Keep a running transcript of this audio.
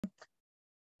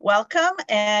Welcome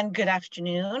and good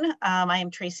afternoon. I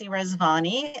am Tracy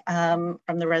Rezvani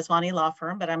from the Rezvani Law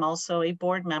Firm, but I'm also a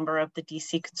board member of the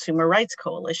DC Consumer Rights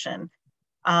Coalition.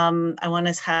 I want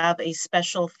to have a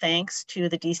special thanks to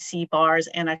the DC Bar's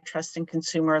Antitrust and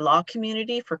Consumer Law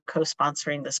community for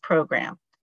co-sponsoring this program.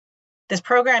 This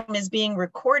program is being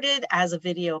recorded as a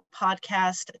video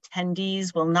podcast.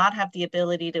 Attendees will not have the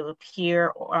ability to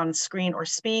appear on screen or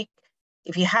speak.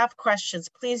 If you have questions,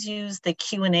 please use the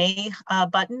Q&A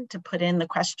button to put in the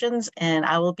questions, and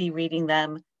I will be reading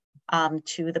them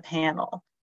to the panel.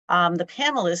 The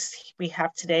panelists we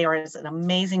have today are an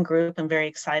amazing group. I'm very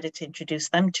excited to introduce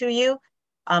them to you.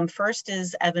 First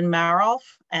is Evan Marolf.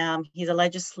 He's a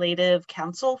legislative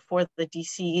counsel for the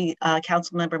DC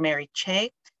Councilmember Mary Cheh.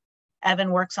 Evan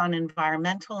works on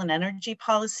environmental and energy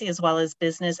policy, as well as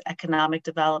business, economic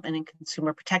development, and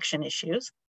consumer protection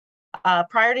issues.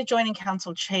 Prior to joining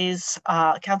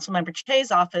Councilmember Cheh's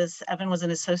office, Evan was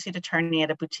an associate attorney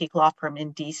at a boutique law firm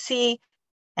in DC,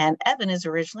 and Evan is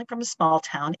originally from a small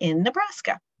town in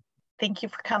Nebraska. Thank you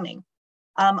for coming.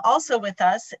 Also with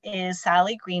us is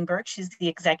Sally Greenberg. She's the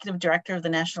executive director of the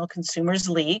National Consumers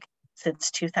League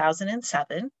since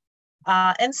 2007.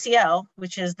 NCL,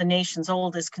 which is the nation's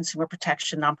oldest consumer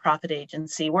protection nonprofit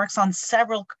agency, works on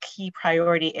several key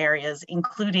priority areas,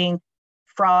 including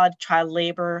fraud, child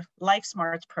labor, Life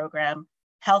Smarts program,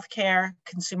 healthcare,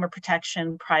 consumer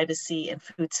protection, privacy, and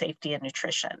food safety and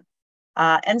nutrition.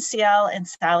 NCL and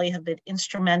Sally have been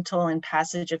instrumental in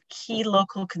passage of key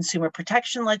local consumer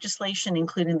protection legislation,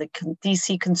 including the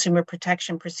DC Consumer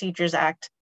Protection Procedures Act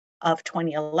of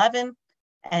 2011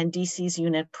 and DC's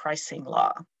unit pricing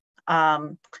law.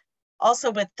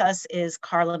 Also with us is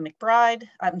Karla Gilbride.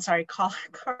 I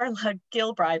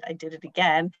did it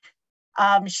again.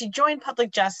 She joined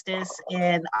Public Justice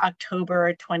in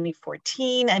October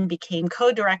 2014 and became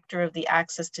co-director of the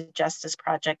Access to Justice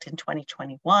Project in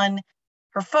 2021.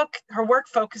 Her work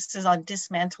focuses on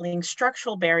dismantling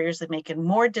structural barriers that make it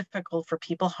more difficult for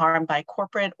people harmed by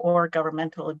corporate or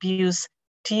governmental abuse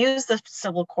to use the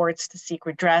civil courts to seek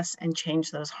redress and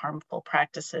change those harmful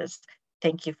practices.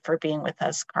 Thank you for being with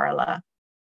us, Karla.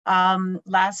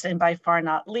 Last and by far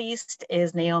not least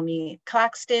is Naomi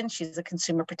Claxton. She's a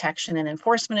consumer protection and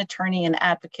enforcement attorney and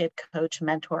advocate, coach,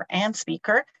 mentor, and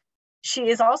speaker. She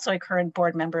is also a current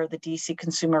board member of the DC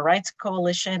Consumer Rights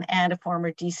Coalition and a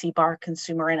former DC Bar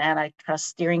Consumer and Antitrust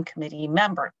Steering Committee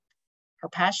member. Her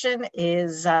passion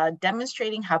is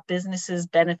demonstrating how businesses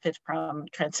benefit from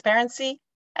transparency,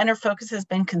 and her focus has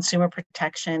been consumer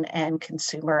protection and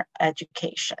consumer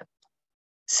education.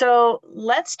 So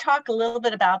let's talk a little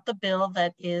bit about the bill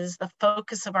that is the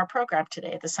focus of our program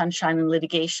today, the Sunshine and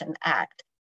Litigation Act.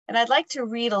 And I'd like to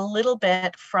read a little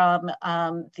bit from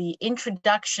the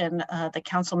introduction that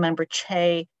Councilmember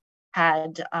Cheh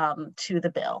had to the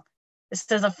bill. It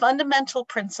says, a fundamental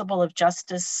principle of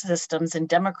justice systems in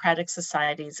democratic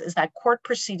societies is that court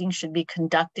proceedings should be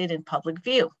conducted in public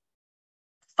view.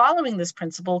 Following this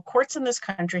principle, courts in this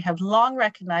country have long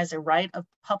recognized a right of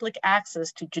public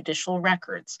access to judicial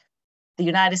records. The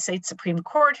United States Supreme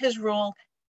Court has ruled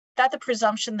that the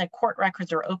presumption that court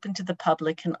records are open to the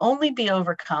public can only be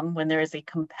overcome when there is a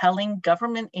compelling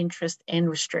government interest in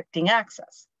restricting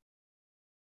access.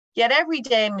 Yet every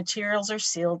day materials are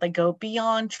sealed that go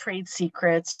beyond trade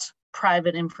secrets,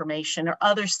 private information, or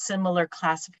other similar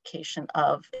classification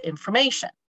of information.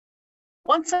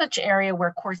 One such area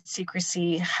where court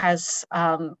secrecy has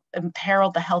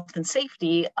imperiled the health and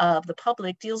safety of the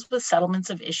public deals with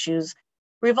settlements of issues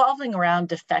revolving around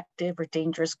defective or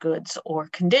dangerous goods or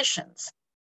conditions.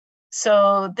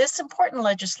 So this important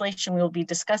legislation we will be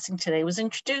discussing today was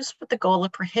introduced with the goal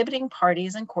of prohibiting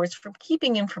parties and courts from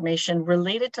keeping information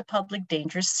related to public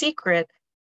danger secret,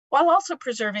 while also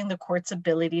preserving the court's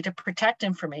ability to protect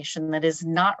information that is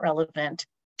not relevant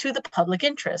to the public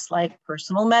interest, like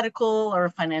personal, medical, or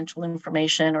financial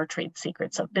information or trade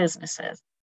secrets of businesses.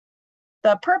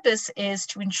 The purpose is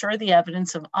to ensure the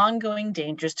evidence of ongoing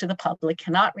dangers to the public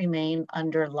cannot remain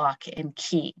under lock and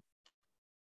key.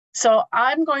 So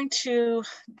I'm going to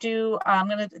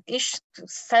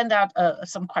send out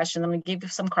some questions. I'm going to give you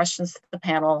some questions to the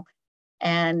panel.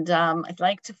 And I'd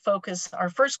like to focus our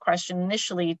first question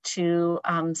initially to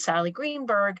Sally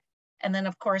Greenberg. And then,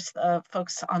 of course,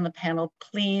 folks on the panel,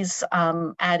 please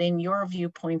add in your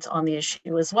viewpoints on the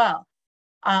issue as well.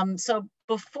 So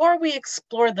before we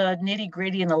explore the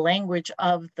nitty-gritty and the language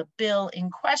of the bill in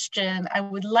question, I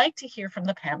would like to hear from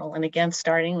the panel, and again,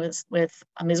 starting with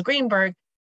Ms. Greenberg,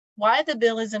 why the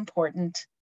bill is important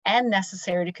and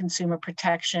necessary to consumer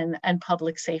protection and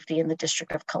public safety in the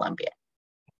District of Columbia.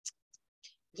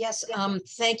 Yes,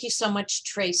 thank you so much,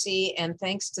 Tracy, and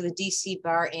thanks to the DC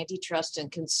Bar, Antitrust,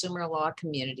 and Consumer Law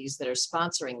communities that are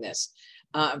sponsoring this.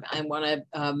 I want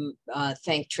to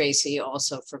thank Tracy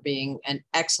also for being an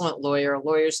excellent lawyer, a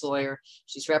lawyer's lawyer.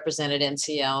 She's represented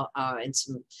NCL in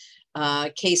some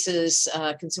cases,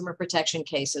 consumer protection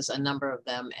cases, a number of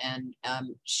them, and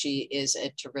she is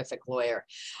a terrific lawyer.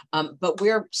 But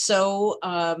we're so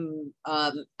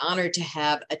honored to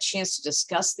have a chance to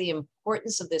discuss the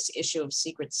importance of this issue of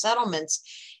secret settlements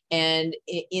and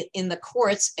in the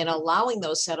courts, and allowing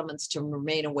those settlements to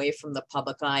remain away from the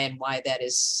public eye, and why that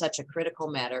is such a critical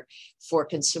matter for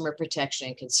consumer protection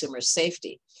and consumer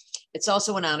safety. It's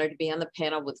also an honor to be on the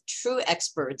panel with true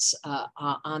experts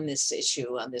on this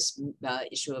issue,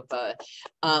 issue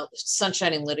of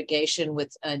sunshining litigation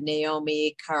with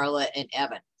Naomi, Karla, and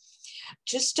Evan.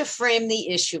 Just to frame the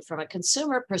issue from a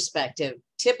consumer perspective,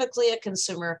 typically a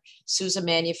consumer sues a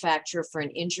manufacturer for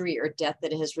an injury or death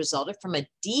that has resulted from a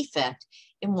defect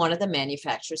in one of the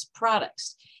manufacturer's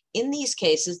products. In these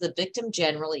cases, the victim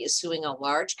generally is suing a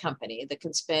large company that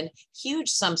can spend huge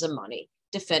sums of money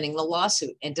defending the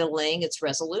lawsuit and delaying its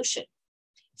resolution.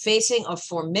 Facing a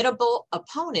formidable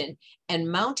opponent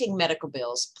and mounting medical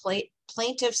bills,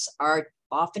 plaintiffs are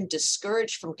often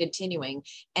discouraged from continuing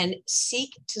and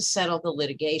seek to settle the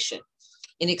litigation.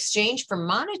 In exchange for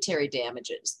monetary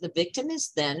damages, the victim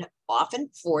is then often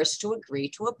forced to agree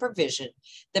to a provision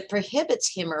that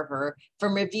prohibits him or her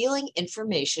from revealing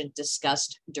information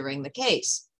discussed during the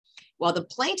case. While the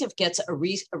plaintiff gets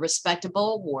a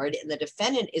respectable award and the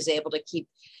defendant is able to keep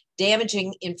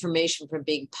damaging information from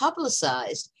being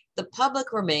publicized, the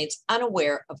public remains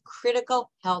unaware of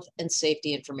critical health and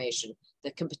safety information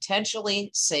that can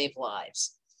potentially save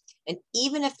lives. And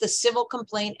even if the civil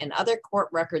complaint and other court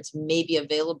records may be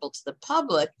available to the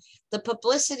public, the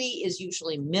publicity is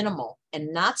usually minimal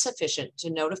and not sufficient to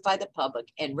notify the public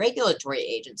and regulatory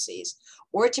agencies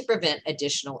or to prevent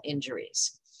additional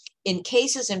injuries. In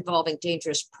cases involving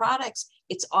dangerous products,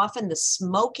 it's often the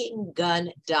smoking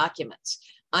gun documents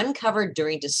uncovered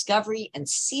during discovery and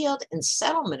sealed in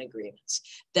settlement agreements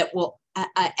that will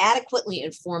adequately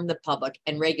inform the public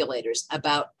and regulators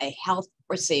about a health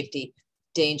or safety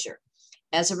danger.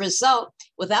 As a result,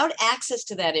 without access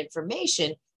to that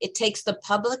information, it takes the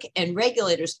public and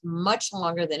regulators much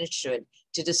longer than it should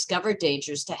to discover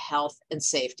dangers to health and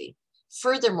safety.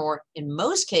 Furthermore, in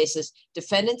most cases,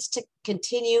 defendants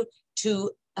continue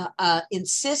to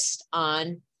insist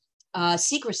on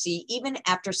secrecy even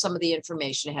after some of the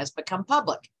information has become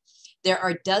public. There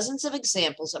are dozens of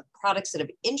examples of products that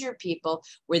have injured people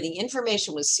where the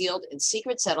information was sealed in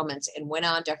secret settlements and went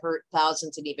on to hurt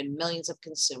thousands and even millions of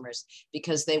consumers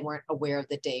because they weren't aware of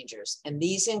the dangers. And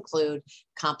these include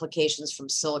complications from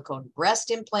silicone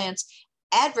breast implants,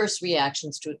 adverse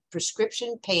reactions to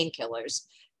prescription painkillers,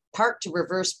 park to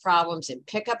reverse problems in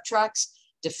pickup trucks,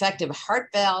 defective heart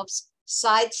valves,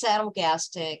 side saddle gas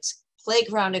tanks,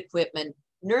 playground equipment,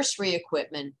 nursery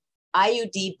equipment,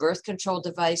 IUD birth control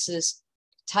devices,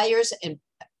 tires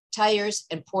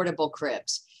and portable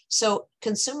cribs. So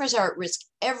consumers are at risk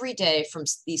every day from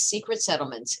these secret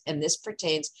settlements, and this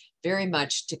pertains very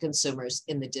much to consumers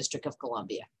in the District of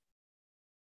Columbia.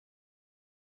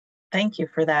 Thank you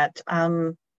for that.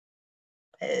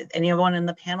 Anyone in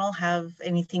the panel have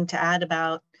anything to add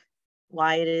about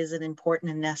why it is an important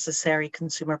and necessary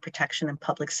consumer protection and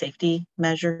public safety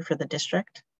measure for the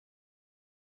district?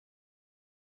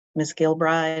 Ms.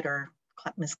 Gilbride or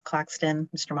Ms. Claxton,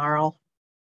 Mr. Marolf?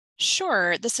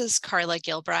 Sure, this is Karla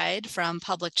Gilbride from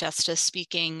Public Justice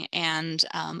speaking, and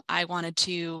I wanted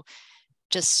to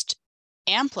just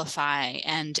amplify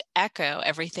and echo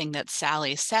everything that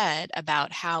Sally said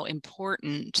about how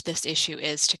important this issue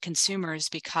is to consumers,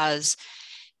 because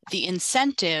the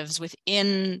incentives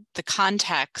within the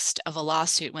context of a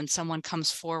lawsuit when someone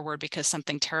comes forward because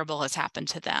something terrible has happened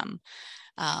to them,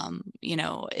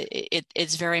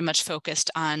 it's very much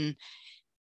focused on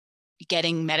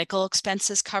getting medical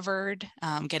expenses covered,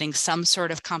 getting some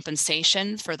sort of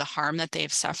compensation for the harm that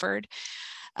they've suffered.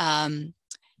 And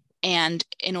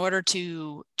in order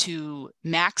to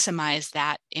maximize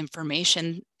that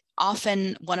information,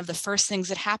 often one of the first things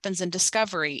that happens in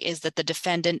discovery is that the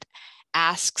defendant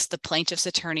asks the plaintiff's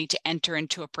attorney to enter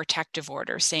into a protective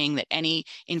order saying that any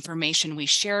information we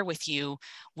share with you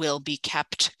will be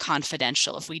kept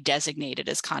confidential if we designate it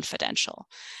as confidential.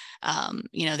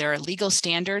 There are legal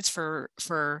standards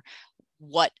for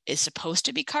what is supposed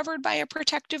to be covered by a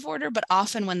protective order, but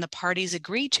often when the parties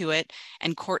agree to it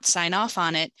and courts sign off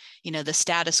on it, the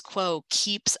status quo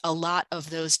keeps a lot of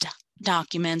those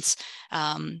documents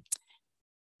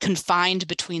confined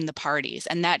between the parties.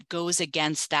 And that goes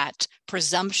against that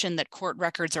presumption that court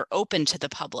records are open to the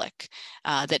public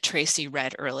that Tracy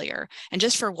read earlier. And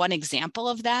just for one example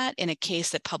of that, in a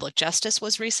case that Public Justice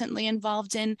was recently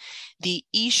involved in, the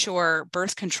eSure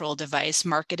birth control device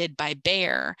marketed by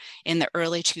Bayer in the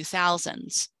early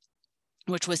 2000s,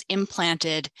 which was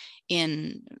implanted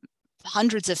in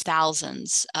hundreds of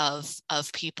thousands of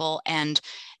people, and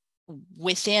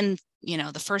within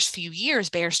the first few years,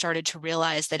 Bayer started to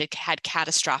realize that it had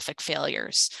catastrophic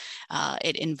failures.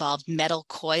 It involved metal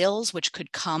coils, which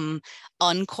could come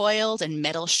uncoiled, and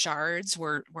metal shards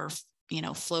were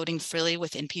floating freely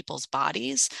within people's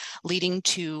bodies, leading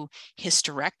to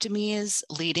hysterectomies,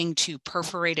 leading to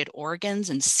perforated organs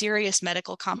and serious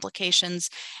medical complications,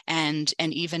 and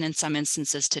even in some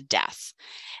instances to death.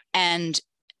 And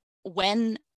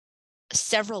when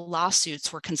several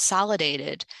lawsuits were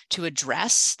consolidated to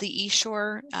address the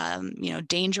eSure,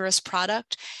 dangerous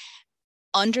product,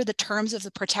 under the terms of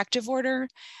the protective order,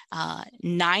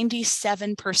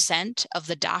 97% of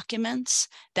the documents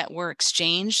that were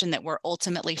exchanged and that were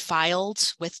ultimately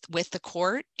filed with the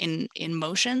court in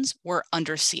motions were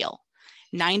under seal.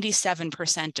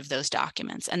 97% of those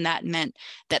documents. And that meant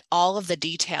that all of the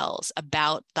details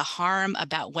about the harm,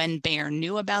 about when Bayer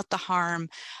knew about the harm,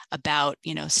 about,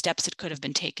 steps that could have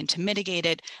been taken to mitigate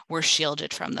it, were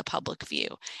shielded from the public view.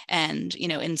 And,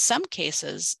 in some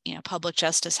cases, Public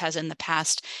Justice has in the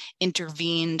past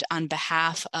intervened on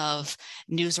behalf of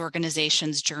news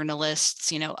organizations,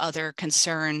 journalists, other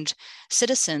concerned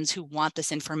citizens who want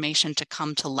this information to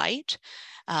come to light.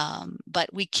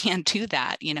 But we can't do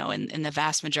that, in the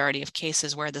vast majority of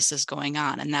cases where this is going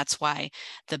on. And that's why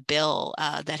the bill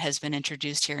that has been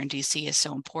introduced here in DC is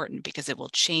so important, because it will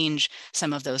change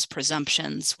some of those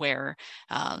presumptions where,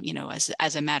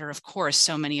 as a matter of course,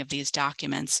 so many of these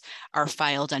documents are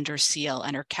filed under seal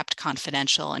and are kept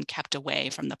confidential and kept away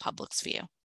from the public's view.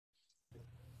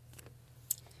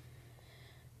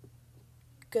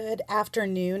 Good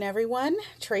afternoon, everyone.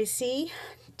 Tracy,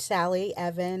 Sally,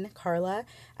 Evan, Karla,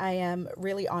 I am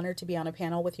really honored to be on a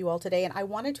panel with you all today, and I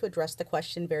wanted to address the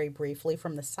question very briefly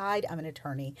from the side. I'm an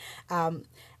attorney, an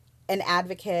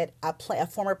advocate, a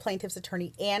former plaintiff's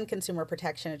attorney, and consumer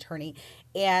protection attorney,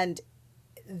 and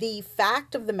the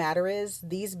fact of the matter is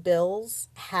these bills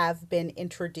have been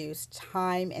introduced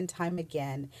time and time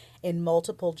again in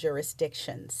multiple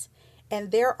jurisdictions.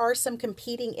 And there are some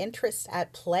competing interests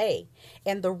at play.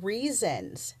 And the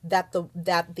reasons that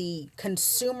the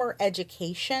consumer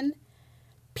education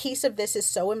piece of this is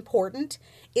so important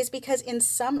is because in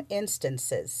some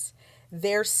instances,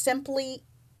 there simply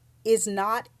is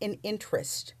not an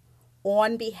interest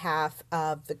on behalf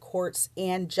of the courts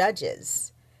and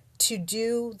judges to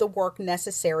do the work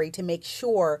necessary to make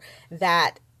sure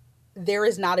that there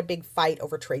is not a big fight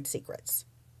over trade secrets.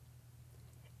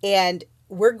 And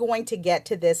we're going to get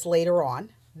to this later on.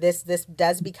 This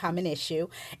does become an issue,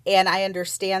 and I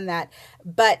understand that.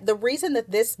 But the reason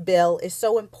that this bill is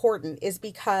so important is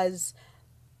because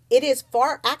it is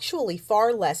far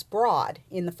less broad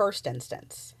in the first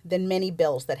instance than many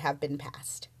bills that have been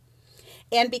passed.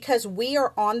 And because we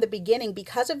are on the beginning,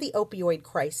 because of the opioid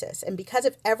crisis and because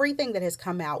of everything that has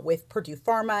come out with Purdue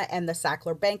Pharma and the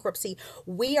Sackler bankruptcy,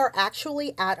 we are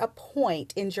actually at a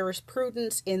point in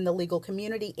jurisprudence, in the legal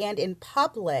community, and in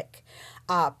public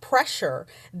pressure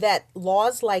that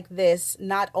laws like this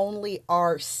not only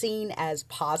are seen as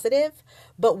positive,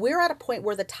 but we're at a point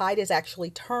where the tide is actually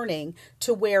turning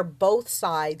to where both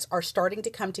sides are starting to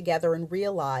come together and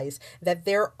realize that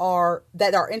our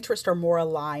interests are more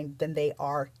aligned than they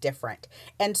are different.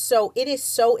 And so it is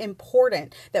so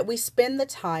important that we spend the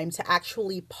time to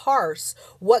actually parse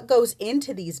what goes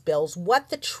into these bills, what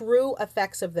the true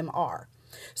effects of them are,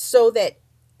 so that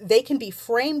they can be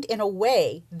framed in a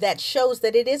way that shows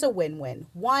that it is a win-win.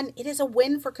 One, it is a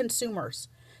win for consumers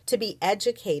to be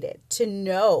educated, to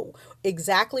know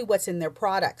exactly what's in their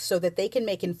products so that they can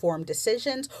make informed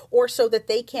decisions, or so that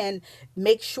they can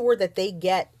make sure that they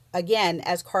get, again,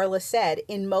 as Karla said,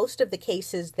 in most of the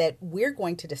cases that we're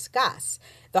going to discuss,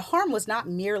 the harm was not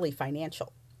merely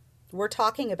financial. We're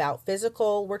talking about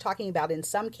physical, we're talking about, in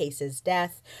some cases,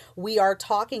 death. We are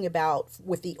talking about,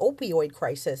 with the opioid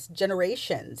crisis,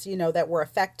 generations, that were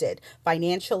affected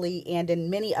financially and in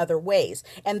many other ways.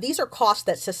 And these are costs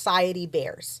that society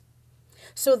bears.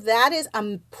 So that is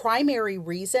a primary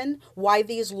reason why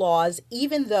these laws,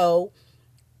 even though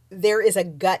there is a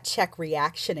gut check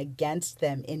reaction against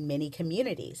them in many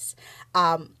communities,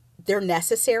 they're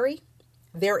necessary.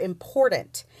 They're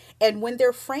important. And when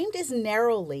they're framed as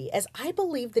narrowly as I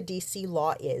believe the DC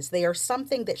law is, they are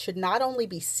something that should not only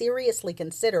be seriously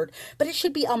considered, but it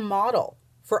should be a model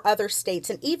for other states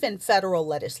and even federal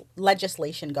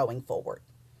legislation going forward?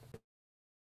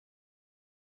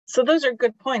 So those are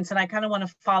good points, and I kind of want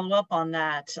to follow up on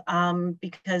that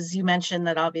because you mentioned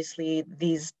that obviously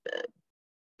these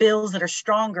bills that are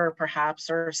stronger, perhaps,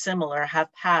 or similar have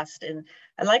passed. And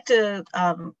I'd like to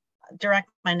direct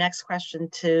my next question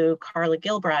to Karla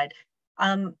Gilbride.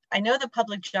 I know that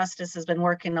public justice has been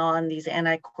working on these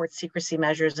anti-court secrecy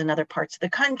measures in other parts of the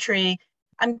country.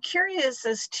 I'm curious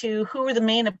as to who the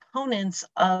main opponents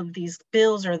of these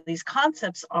bills or these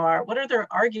concepts are. What are their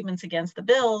arguments against the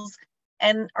bills?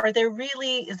 And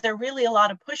is there really a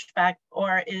lot of pushback,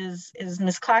 or is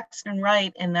Ms. Claxton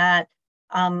right in that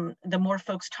the more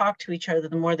folks talk to each other,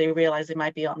 the more they realize they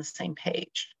might be on the same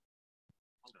page?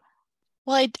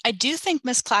 Well, I do think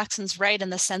Ms. Claxton's right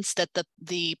in the sense that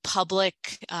the public,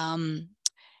 that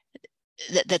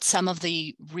some of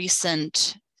the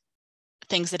recent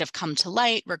things that have come to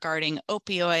light regarding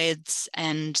opioids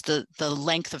and the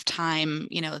length of time,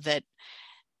 that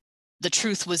the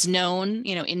truth was known,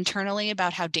 internally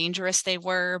about how dangerous they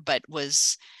were, but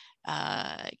was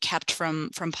kept from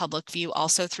public view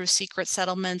also through secret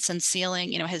settlements and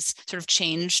sealing, has sort of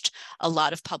changed a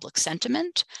lot of public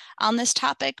sentiment on this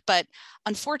topic. But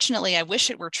unfortunately, I wish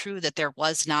it were true that there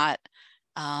was not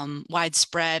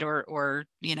widespread or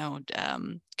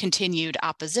continued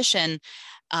opposition.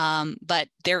 But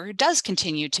there does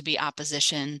continue to be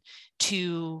opposition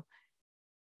to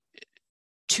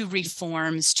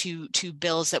reforms, to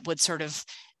bills that would sort of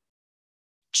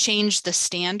change the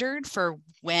standard for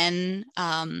when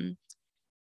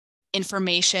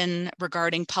information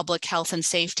regarding public health and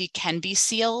safety can be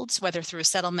sealed, whether through a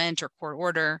settlement or court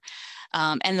order.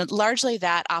 And largely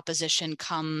that opposition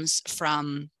comes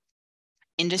from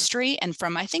industry and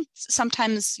from, I think,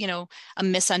 sometimes, a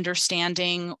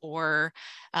misunderstanding or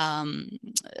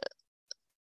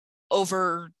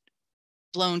overblown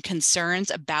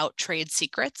concerns about trade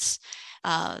secrets.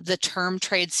 The term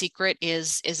trade secret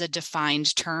is a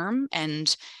defined term,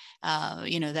 and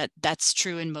that's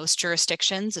true in most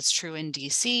jurisdictions. It's true in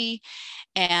DC,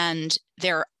 and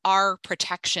there are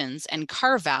protections and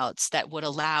carve-outs that would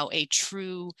allow a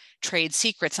true trade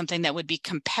secret, something that would be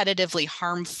competitively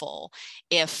harmful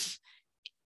if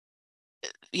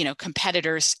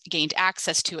competitors gained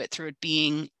access to it through it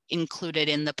being included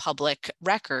in the public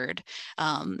record.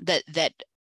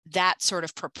 That sort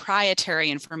of proprietary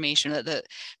information, the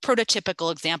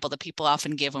prototypical example that people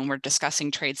often give when we're discussing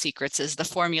trade secrets is the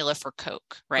formula for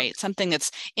Coke, right? Something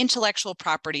that's intellectual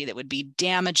property that would be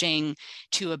damaging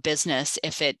to a business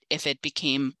if it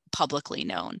became publicly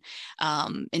known,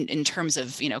 in terms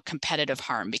of competitive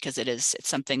harm, because it's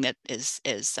something that is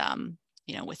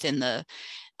within the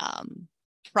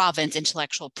province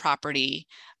intellectual property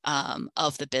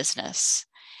of the business.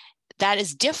 That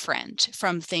is different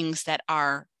from things that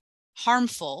are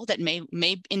harmful, that may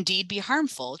indeed be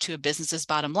harmful to a business's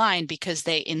bottom line because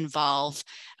they involve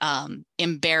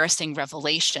embarrassing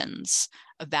revelations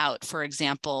about, for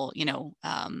example,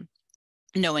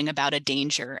 knowing about a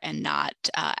danger and not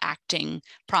acting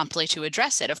promptly to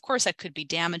address it. Of course, that could be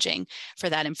damaging for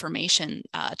that information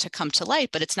to come to light,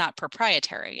 but it's not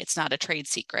proprietary. It's not a trade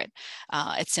secret.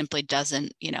 It simply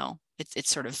doesn't,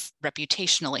 it's sort of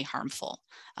reputationally harmful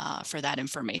for that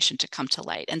information to come to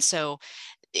light. And so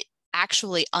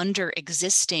actually under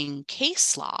existing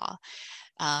case law,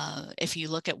 if you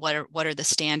look at what are the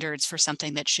standards for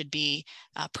something that should be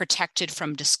protected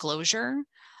from disclosure,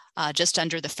 just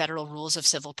under the federal rules of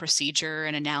civil procedure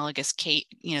and analogous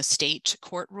state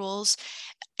court rules,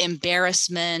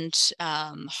 embarrassment,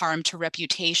 harm to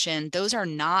reputation, those are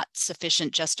not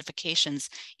sufficient justifications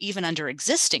even under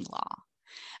existing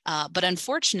law. But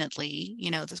unfortunately,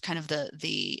 the kind of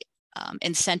the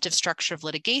incentive structure of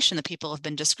litigation that people have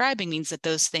been describing means that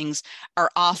those things are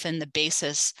often the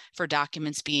basis for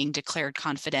documents being declared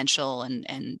confidential and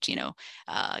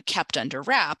kept under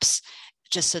wraps,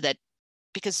 just so that,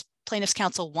 because plaintiffs'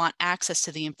 counsel want access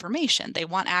to the information, they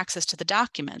want access to the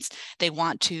documents, they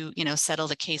want to settle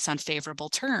the case on favorable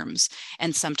terms,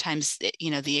 and sometimes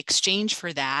the exchange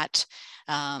for that,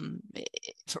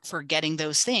 for getting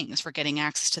those things, for getting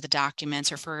access to the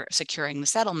documents or for securing the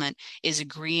settlement, is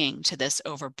agreeing to this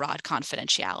overbroad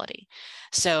confidentiality.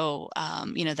 So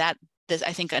there's,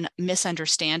 I think, a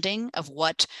misunderstanding of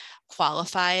what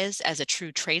qualifies as a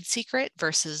true trade secret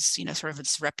versus sort of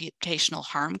its reputational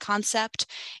harm concept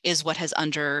is what has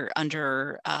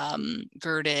undergirded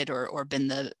or been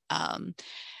the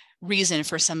reason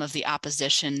for some of the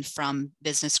opposition from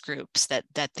business groups that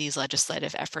these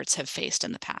legislative efforts have faced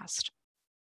in the past.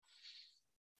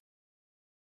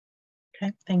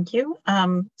 Okay, thank you.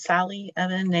 Sally,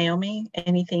 Evan, Naomi,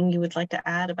 anything you would like to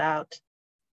add about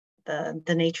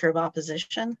the nature of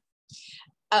opposition?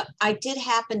 I did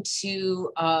happen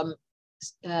to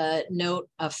note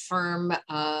a firm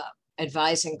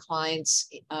advising clients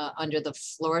under the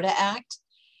Florida Act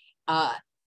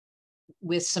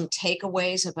with some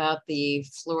takeaways about the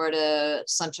Florida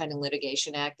Sunshine and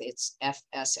Litigation Act. It's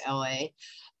FSLA.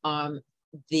 A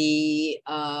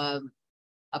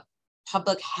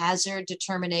public hazard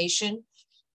determination.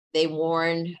 They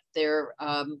warn their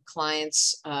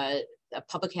clients a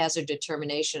public hazard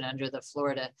determination under the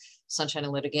Florida Sunshine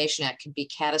and Litigation Act can be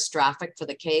catastrophic for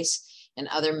the case and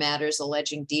other matters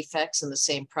alleging defects in the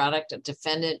same product. A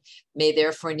defendant may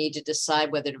therefore need to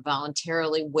decide whether to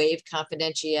voluntarily waive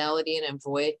confidentiality and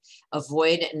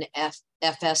avoid an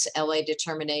FSLA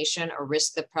determination or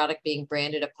risk the product being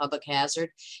branded a public hazard.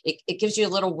 It gives you a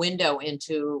little window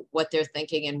into what they're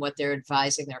thinking and what they're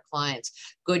advising their clients.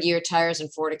 Goodyear Tires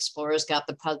and Ford Explorers got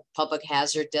the public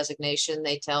hazard designation.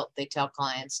 They tell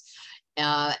clients.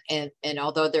 And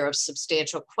although there are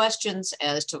substantial questions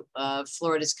as to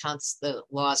the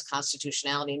law's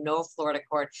constitutionality, no Florida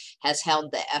court has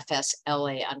held the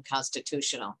FSLA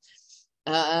unconstitutional.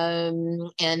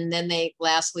 And then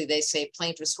lastly, they say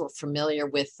plaintiffs who are familiar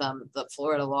with the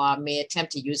Florida law may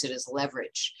attempt to use it as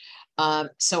leverage.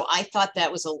 So I thought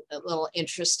that was a little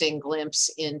interesting glimpse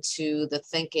into the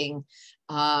thinking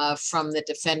from the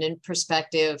defendant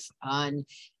perspective on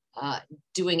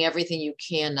doing everything you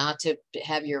can not to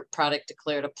have your product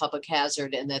declared a public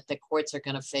hazard, and that the courts are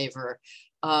going to favor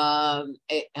our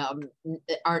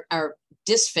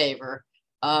disfavor.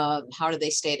 How do they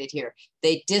state it here?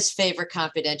 They disfavor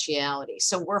confidentiality.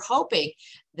 So we're hoping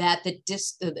that the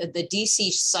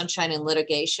DC Sunshine and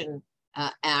Litigation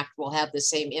Act will have the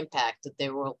same impact, that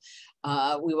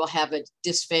we will have a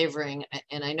disfavoring.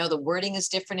 And I know the wording is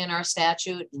different in our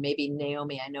statute. Maybe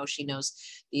Naomi, I know she knows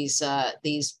these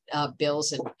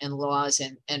bills and laws,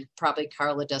 and probably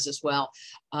Karla does as well,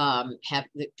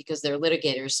 because they're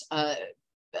litigators.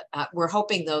 We're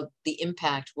hoping, though, the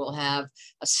impact will have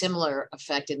a similar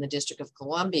effect in the District of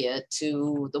Columbia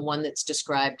to the one that's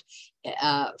described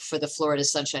for the Florida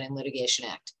Sunshine and Litigation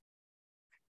Act.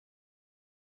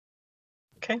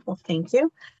 Okay, well, thank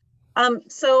you.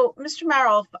 So, Mr.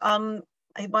 Marolf,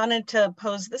 I wanted to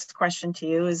pose this question to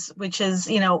you, which is,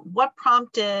 what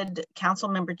prompted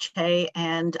Councilmember Cheh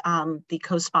and the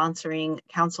co-sponsoring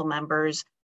council members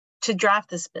to draft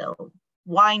this bill?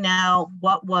 Why now?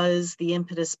 What was the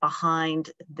impetus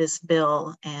behind this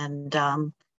bill? And,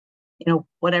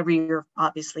 whatever you're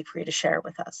obviously free to share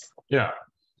with us. Yeah.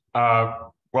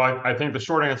 Well, I think the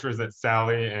short answer is that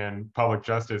Sally and Public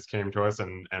Justice came to us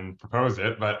and proposed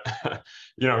it. But,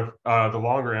 the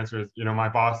longer answer is, my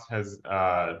boss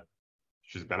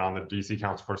she's been on the DC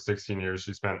Council for 16 years.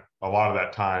 She spent a lot of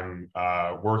that time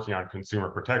working on consumer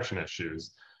protection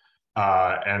issues.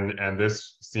 And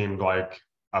this seemed like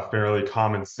a fairly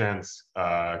common sense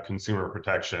consumer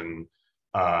protection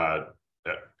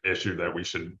issue that we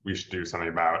should do something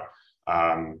about.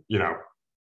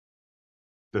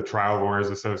 The Trial Lawyers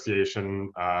Association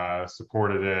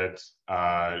supported it.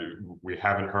 We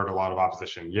haven't heard a lot of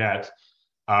opposition yet,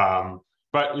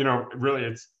 but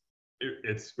really,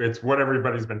 it's what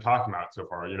everybody's been talking about so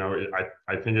far.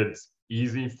 I think it's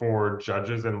easy for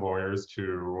judges and lawyers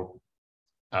to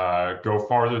go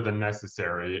farther than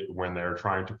necessary when they're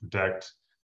trying to protect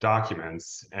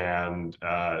documents and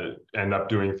end up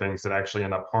doing things that actually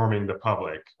end up harming the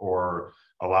public or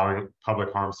allowing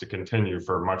public harms to continue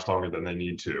for much longer than they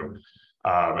need to.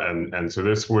 And so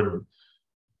this would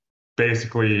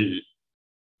basically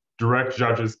direct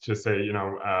judges to say,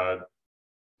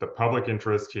 the public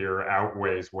interest here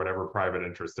outweighs whatever private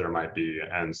interest there might be.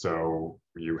 And so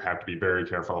you have to be very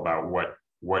careful about what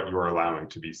you're allowing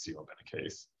to be sealed in a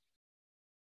case.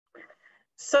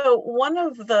 So one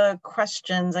of the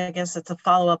questions, I guess it's a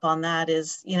follow-up on that,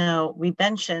 is, we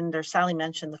mentioned, or Sally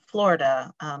mentioned, the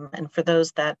Florida, and for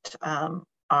those that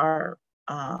are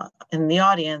in the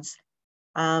audience,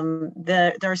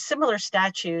 there are similar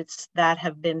statutes that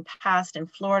have been passed in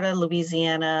Florida,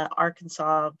 Louisiana,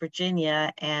 Arkansas,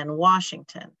 Virginia, and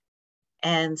Washington.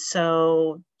 And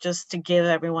so just to give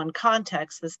everyone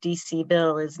context, this DC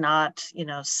bill is not,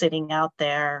 sitting out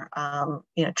there,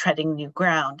 treading new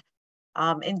ground.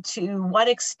 And to what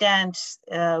extent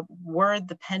were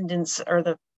the pendants or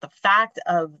the fact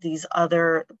of these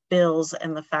other bills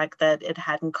and the fact that it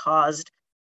hadn't caused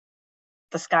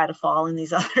the sky to fall in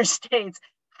these other states,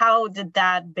 how did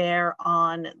that bear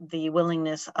on the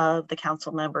willingness of the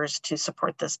council members to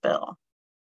support this bill?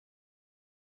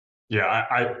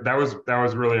 Yeah, that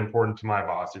was really important to my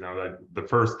boss. The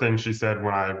first thing she said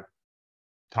when I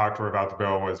talked to her about the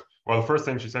bill was, well, the first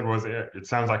thing she said was, it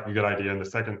sounds like a good idea. And the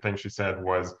second thing she said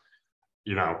was,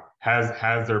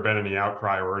 has there been any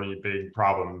outcry or any big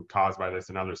problem caused by this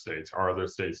in other states? Are other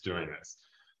states doing this?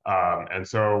 And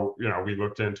so, we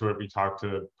looked into it. We talked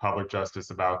to public justice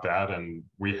about that, and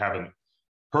we haven't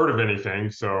heard of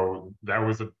anything. So that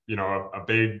was a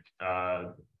big,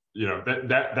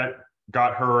 that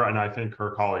got her and I think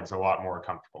her colleagues a lot more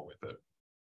comfortable with it.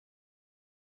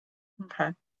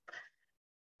 Okay.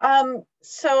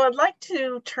 So I'd like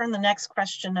to turn the next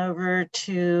question over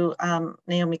to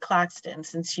Naomi Claxton,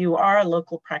 since you are a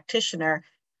local practitioner.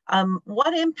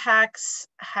 What impacts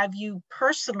have you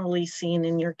personally seen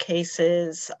in your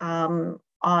cases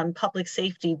on public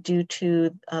safety due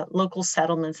to local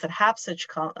settlements that have such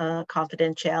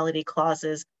confidentiality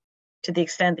clauses, to the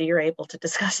extent that you're able to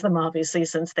discuss them, obviously,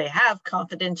 since they have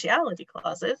confidentiality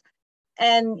clauses?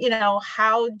 And,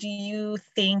 how do you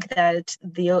think that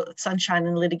the Sunshine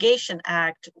and Litigation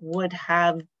Act would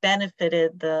have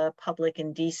benefited the public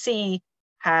in DC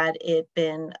had it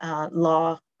been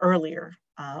law earlier?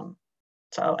 And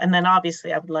then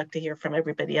obviously I would like to hear from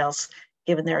everybody else,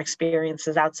 given their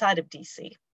experiences outside of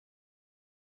DC.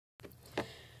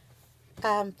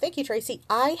 Thank you, Tracy.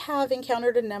 I have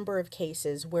encountered a number of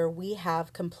cases where we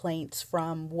have complaints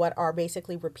from what are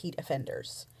basically repeat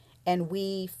offenders. And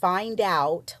we find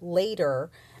out later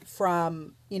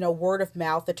from, word of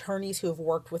mouth, attorneys who have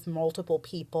worked with multiple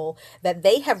people, that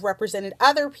they have represented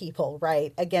other people,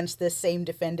 right, against this same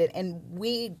defendant. And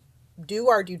we do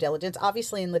our due diligence.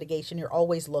 Obviously, in litigation, you're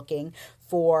always looking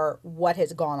for what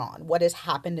has gone on, what has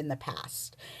happened in the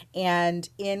past. And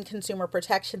in consumer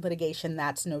protection litigation,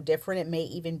 that's no different. It may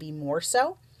even be more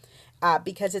so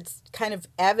because it's kind of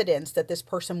evidence that this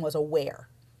person was aware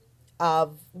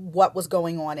of what was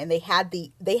going on, and they had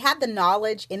the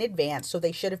knowledge in advance, so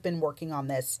they should have been working on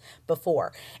this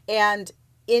before. And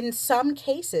in some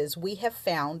cases, we have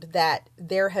found that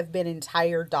there have been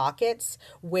entire dockets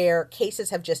where cases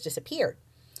have just disappeared.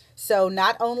 So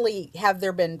not only have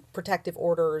there been protective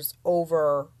orders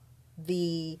over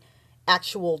the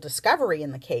actual discovery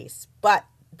in the case, but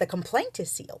the complaint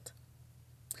is sealed.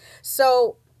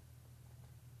 So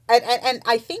And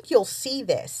I think you'll see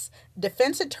this.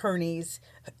 Defense attorneys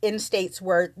in states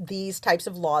where these types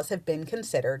of laws have been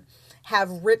considered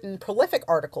have written prolific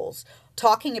articles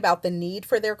talking about the need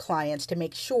for their clients to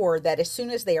make sure that as soon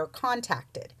as they are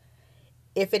contacted,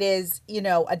 if it is,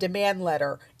 a demand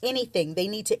letter, anything, they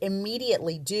need to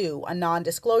immediately do a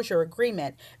non-disclosure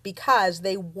agreement because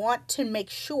they want to make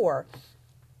sure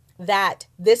that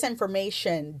this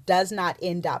information does not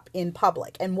end up in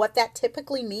public. And what that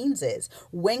typically means is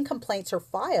when complaints are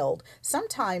filed,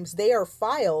 sometimes they are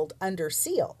filed under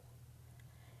seal.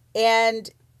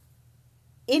 And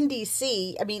in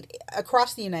DC,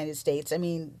 across the United States,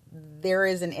 there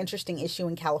is an interesting issue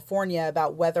in California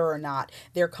about whether or not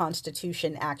their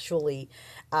constitution actually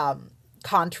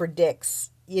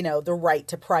contradicts the right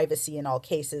to privacy in all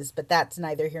cases, but that's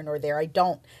neither here nor there. I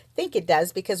don't think it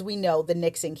does, because we know the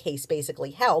Nixon case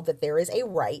basically held that there is a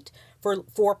right for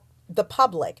the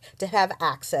public to have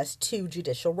access to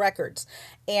judicial records.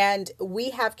 And we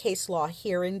have case law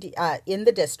here in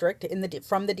the district,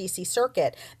 from the DC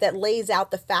Circuit, that lays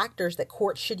out the factors that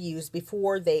courts should use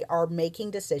before they are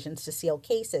making decisions to seal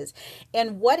cases.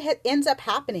 And what ends up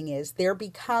happening is there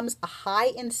becomes a high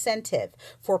incentive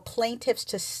for plaintiffs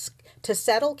to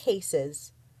settle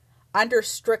cases under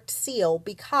strict seal,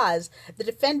 because the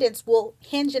defendants will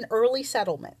hinge an early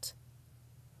settlement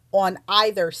on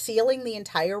either sealing the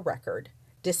entire record,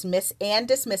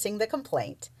 dismissing the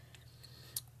complaint,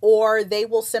 or they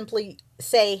will simply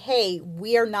say, hey,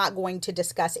 we are not going to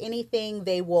discuss anything.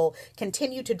 They will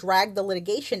continue to drag the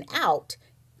litigation out,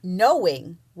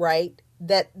 knowing, right,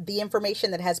 that the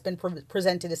information that has been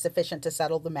presented is sufficient to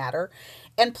settle the matter.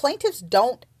 And plaintiffs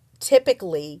don't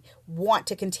typically want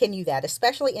to continue that,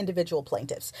 especially individual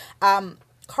plaintiffs.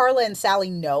 Karla and Sally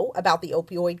know about the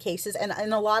opioid cases, and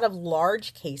in a lot of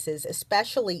large cases,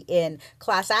 especially in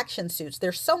class action suits,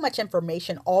 there's so much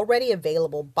information already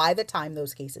available by the time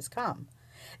those cases come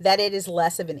that it is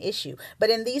less of an issue. But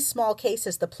in these small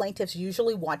cases, the plaintiffs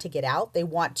usually want to get out. They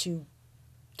want to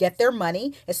get their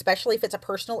money, especially if it's a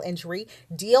personal injury,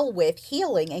 deal with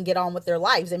healing and get on with their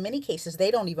lives. In many cases, they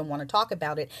don't even want to talk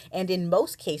about it. And in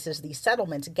most cases, these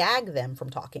settlements gag them from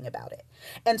talking about it.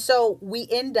 And so we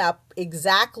end up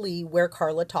exactly where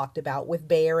Karla talked about with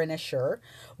Bayer and Assure.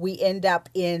 We end up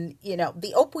in,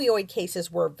 the opioid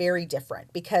cases were very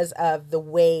different because of the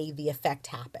way the effect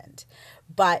happened.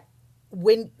 But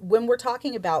when we're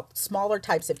talking about smaller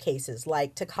types of cases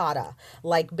like Takata,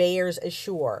 like Bayer's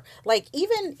Assure, like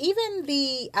even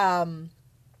the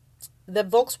the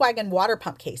Volkswagen water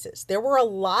pump cases. There were a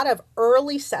lot of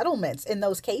early settlements in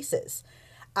those cases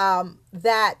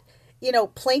that, you know,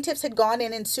 plaintiffs had gone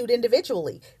in and sued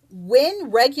individually. When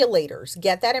regulators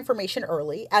get that information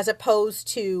early, as opposed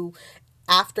to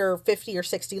after 50 or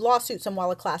 60 lawsuits and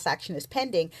while a class action is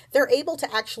pending, they're able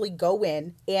to actually go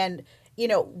in and, you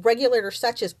know, regulators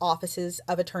such as offices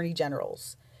of attorney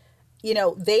generals, you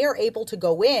know, they are able to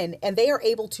go in and they are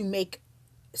able to make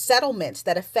settlements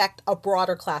that affect a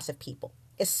broader class of people,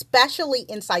 especially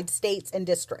inside states and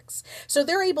districts. So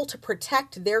they're able to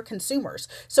protect their consumers.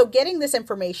 So getting this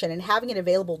information and having it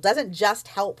available doesn't just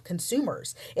help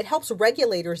consumers. It helps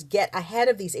regulators get ahead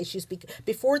of these issues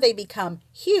before they become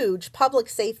huge public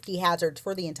safety hazards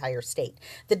for the entire state.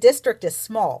 The district is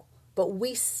small, but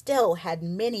we still had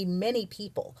many, many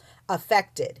people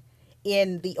affected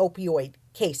in the opioid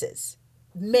cases.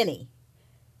 Many.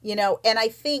 You know, and I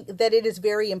think that it is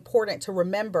very important to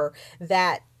remember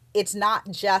that it's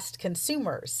not just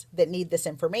consumers that need this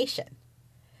information.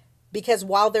 Because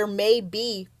while there may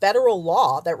be federal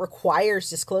law that requires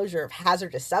disclosure of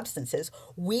hazardous substances,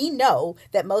 we know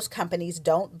that most companies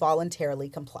don't voluntarily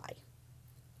comply.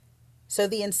 So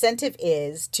the incentive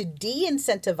is to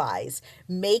de-incentivize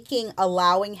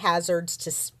allowing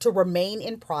hazards to remain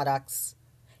in products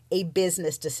a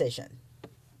business decision.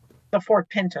 The Fort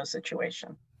Pinto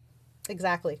situation.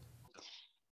 Exactly.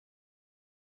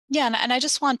 Yeah, and I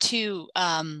just want to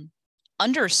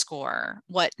underscore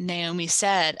what Naomi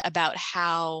said about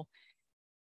how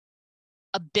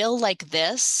a bill like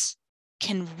this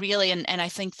can really, and I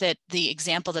think that the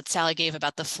example that Sally gave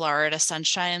about the Florida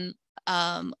Sunshine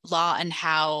Law and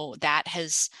how that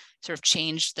has sort of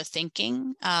changed the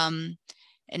thinking and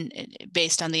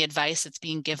based on the advice that's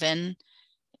being given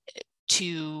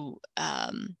to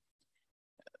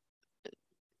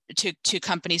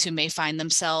companies who may find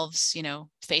themselves, you know,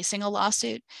 facing a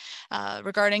lawsuit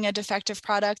regarding a defective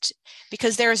product,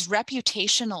 because there's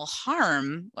reputational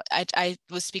harm. I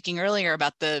was speaking earlier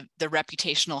about the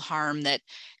reputational harm that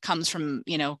comes from,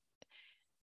 you know,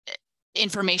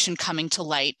 information coming to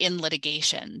light in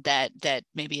litigation that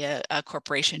maybe a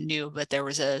corporation knew, but there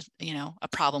was a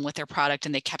problem with their product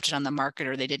and they kept it on the market,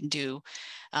 or they didn't do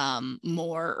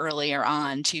more earlier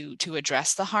on to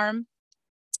address the harm.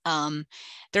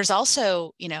 There's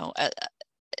also, you know,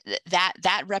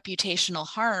 that reputational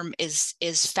harm is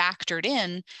factored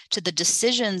in to the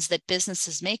decisions that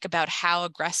businesses make about how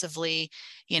aggressively,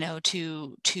 you know,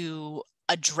 to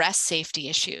address safety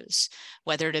issues,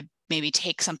 whether to maybe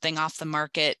take something off the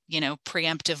market, you know,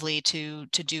 preemptively to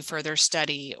do further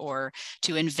study or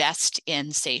to invest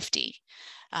in safety.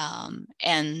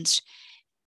 And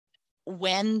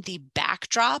when the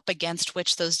backdrop against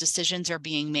which those decisions are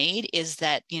being made is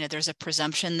that, you know, there's a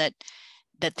presumption that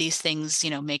these things, you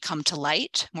know, may come to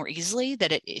light more easily,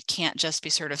 that it can't just be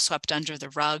sort of swept under the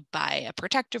rug by a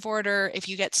protective order if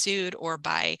you get sued, or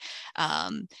by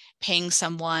paying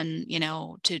someone, you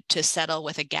know, to settle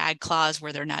with a gag clause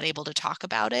where they're not able to talk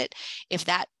about it. If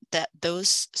that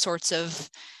those sorts of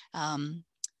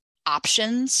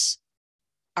options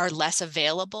are less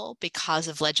available because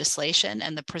of legislation,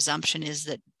 and the presumption is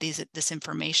that this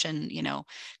information, you know,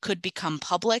 could become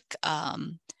public,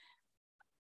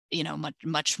 you know,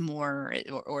 much more,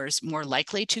 or is more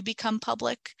likely to become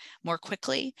public more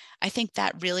quickly. I think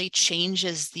that really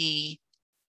changes the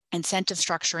incentive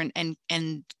structure and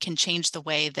can change the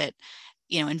way that,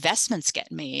 you know, investments get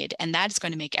made, and that's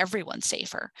going to make everyone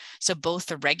safer. So both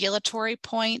the regulatory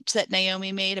point that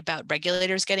Naomi made about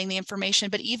regulators getting the information,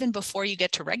 but even before you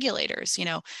get to regulators, you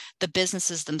know, the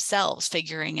businesses themselves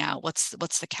figuring out what's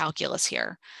the calculus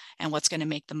here and what's going to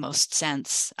make the most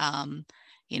sense,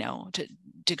 you know,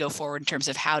 to go forward in terms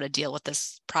of how to deal with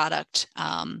this product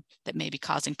that may be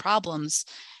causing problems.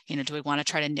 You know, do we want to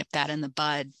try to nip that in the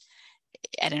bud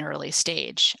at an early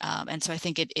stage? And so I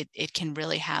think it can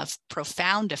really have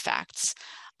profound effects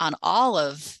on all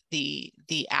of the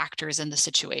actors in the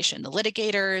situation, the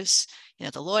litigators, you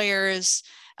know, the lawyers,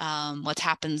 what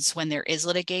happens when there is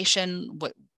litigation,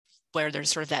 where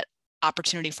there's sort of that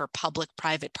opportunity for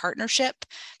public-private partnership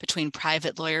between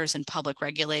private lawyers and public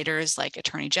regulators like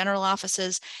attorney general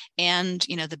offices, and,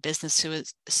 you know, the business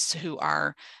who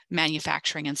are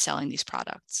manufacturing and selling these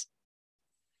products.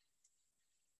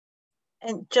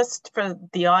 And just for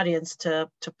the audience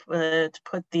to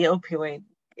put the opioid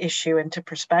issue into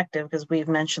perspective, because we've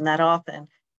mentioned that often,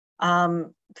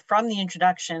 from the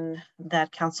introduction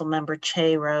that Councilmember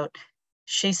Cheh wrote,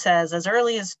 she says, as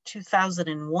early as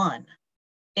 2001,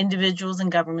 individuals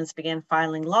and governments began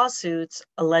filing lawsuits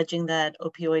alleging that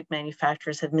opioid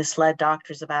manufacturers had misled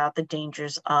doctors about the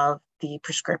dangers of the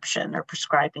prescription or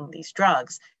prescribing these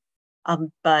drugs.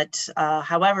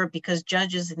 However, because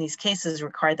judges in these cases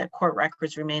required that court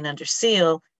records remain under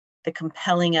seal, the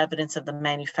compelling evidence of the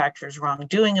manufacturer's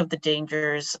wrongdoing of the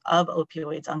dangers of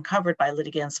opioids uncovered by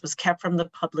litigants was kept from the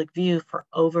public view for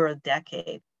over a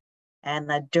decade. And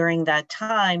that during that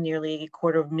time, nearly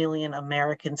 250,000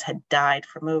 Americans had died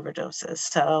from overdoses.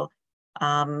 So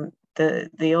the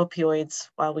opioids,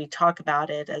 while we talk about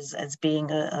it as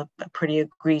being a pretty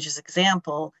egregious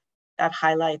example, that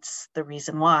highlights the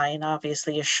reason why. And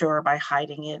obviously Assure, by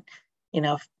hiding it,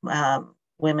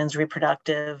 women's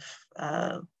reproductive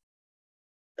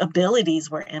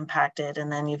abilities were impacted.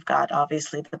 And then you've got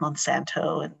obviously the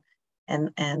Monsanto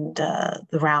and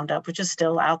the Roundup, which is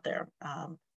still out there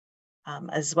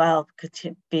as well,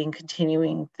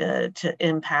 continuing to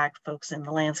impact folks in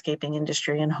the landscaping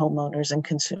industry and homeowners and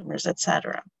consumers, et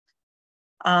cetera.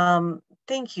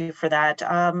 Thank you for that.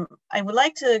 I would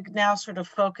like to now sort of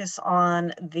focus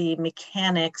on the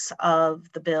mechanics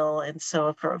of the bill. And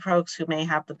so for folks who may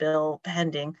have the bill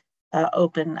pending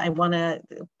open, I want to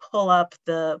pull up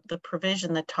the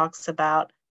provision that talks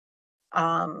about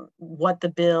what the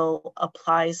bill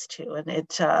applies to. And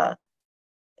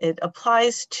it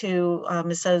applies to,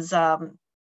 it says, let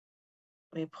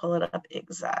me pull it up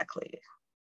exactly.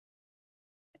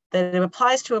 That it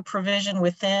applies to a provision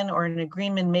within or an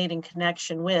agreement made in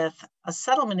connection with a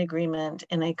settlement agreement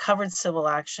in a covered civil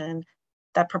action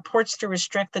that purports to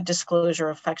restrict the disclosure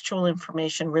of factual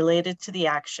information related to the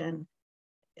action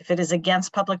if it is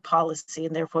against public policy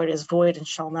and therefore it is void and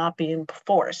shall not be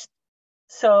enforced.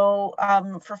 So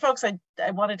for folks, I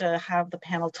wanted to have the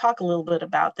panel talk a little bit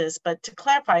about this, but to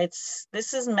clarify,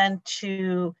 this is meant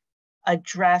to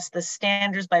address the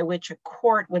standards by which a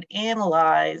court would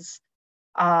analyze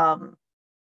the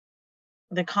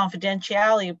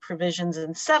confidentiality provisions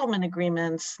in settlement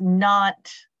agreements,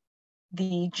 not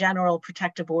the general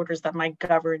protective orders that might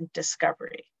govern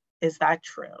discovery. Is that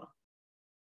true?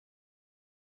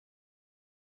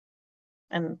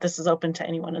 And this is open to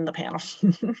anyone in the panel.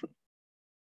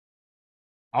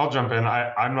 I'll jump in.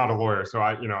 I'm not a lawyer, so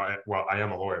I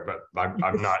am a lawyer, but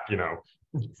I'm not,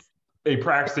 a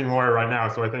practicing lawyer right now.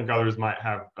 So I think others might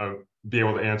have be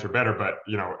able to answer better. But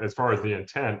as far as the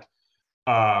intent,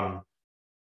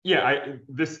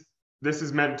 this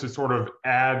is meant to sort of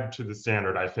add to the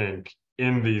standard, I think,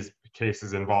 in these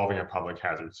cases involving a public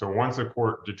hazard. So once a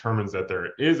court determines that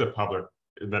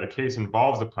that a case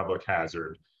involves a public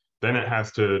hazard, then it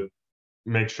has to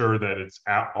make sure that it's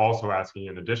also asking,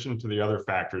 in addition to the other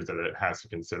factors that it has to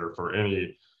consider for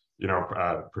any,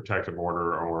 protective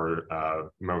order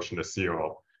or motion to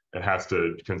seal, it has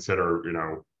to consider,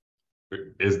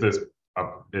 is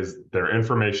there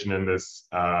information in this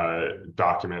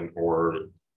document or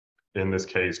in this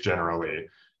case generally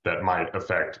that might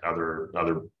affect other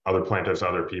plaintiffs,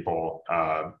 other people,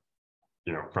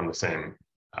 from the same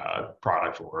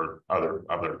product or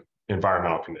other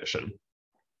environmental condition.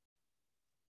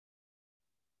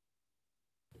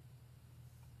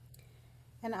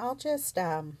 And I'll just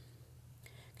kind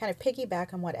of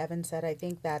piggyback on what Evan said. I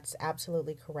think that's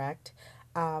absolutely correct.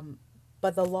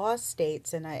 But the law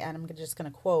states, and I'm just going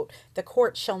to quote, the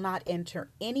court shall not enter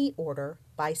any order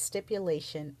by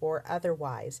stipulation or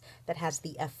otherwise that has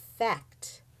the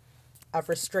effect of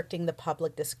restricting the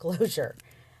public disclosure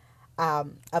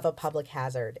of a public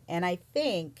hazard. And I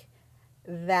think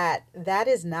that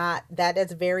is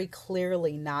very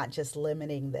clearly not just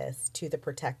limiting this to the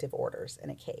protective orders in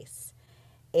a case.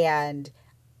 And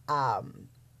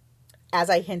as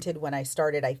I hinted when I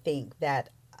started, I think that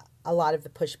a lot of the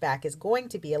pushback is going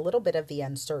to be a little bit of the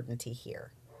uncertainty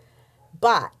here.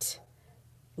 But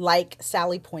like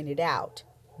Sally pointed out,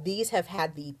 these have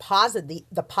had the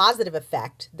positive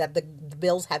effect that the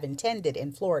bills have intended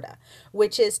in Florida,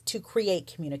 which is to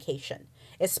create communication,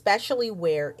 especially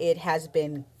where it has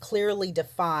been clearly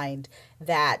defined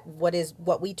that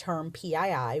what we term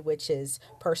PII, which is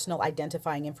personal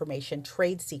identifying information,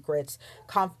 trade secrets,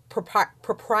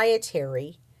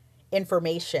 proprietary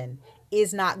information,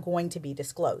 is not going to be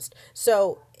disclosed.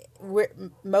 So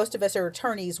most of us are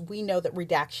attorneys. We know that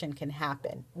redaction can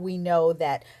happen. We know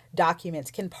that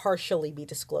documents can partially be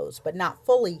disclosed, but not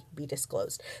fully be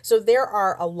disclosed. So there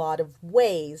are a lot of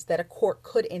ways that a court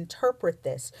could interpret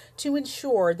this to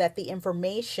ensure that the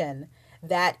information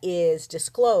that is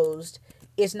disclosed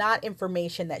is not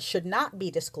information that should not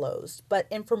be disclosed, but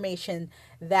information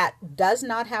that does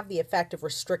not have the effect of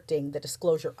restricting the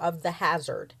disclosure of the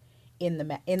hazard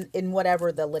in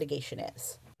whatever the litigation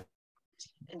is.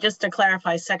 Just to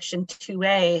clarify, Section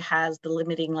 2A has the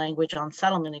limiting language on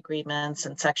settlement agreements,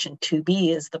 and Section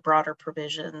 2B is the broader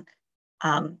provision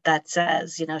that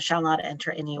says, shall not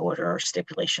enter any order or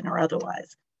stipulation or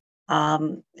otherwise.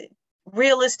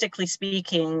 realistically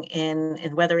speaking,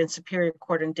 in whether in Superior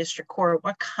Court and District Court,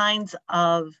 what kinds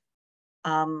of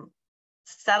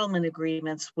settlement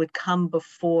agreements would come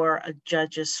before a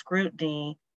judge's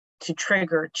scrutiny to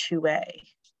trigger 2A?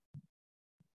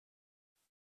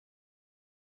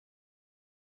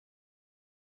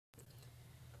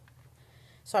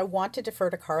 So I want to defer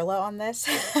to Karla on this.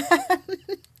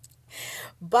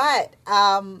 But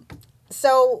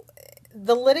so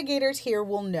the litigators here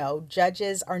will know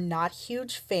judges are not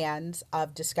huge fans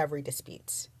of discovery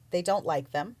disputes. They don't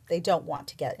like them. They don't want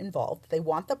to get involved. They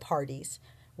want the parties,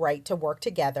 right, to work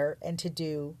together and to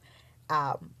do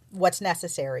what's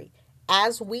necessary.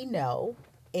 As we know,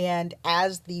 and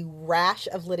as the rash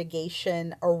of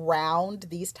litigation around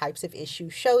these types of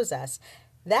issues shows us,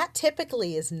 that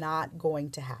typically is not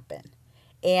going to happen.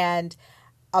 And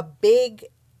a big,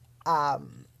 a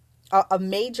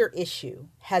major issue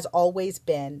has always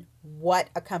been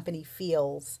what a company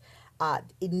feels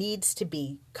it needs to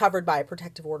be covered by a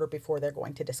protective order before they're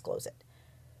going to disclose it.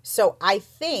 So I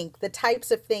think the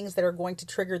types of things that are going to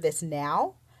trigger this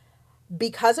now,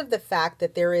 because of the fact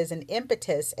that there is an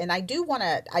impetus, and I do want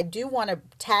to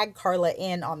tag Karla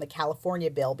in on the California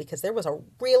bill, because there was a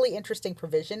really interesting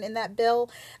provision in that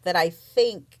bill that I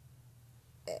think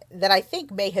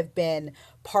may have been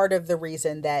part of the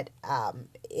reason that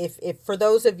if for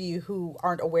those of you who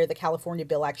aren't aware, the California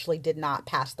bill actually did not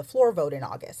pass the floor vote in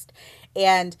August.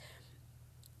 And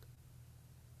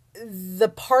the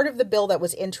part of the bill that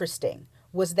was interesting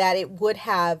was that it would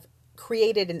have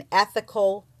created an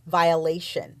ethical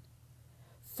violation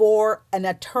for an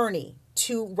attorney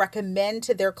to recommend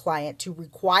to their client to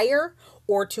require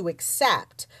or to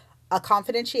accept a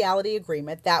confidentiality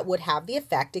agreement that would have the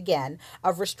effect, again,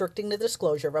 of restricting the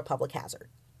disclosure of a public hazard.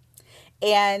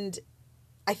 And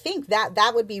I think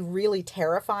that would be really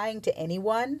terrifying to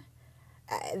anyone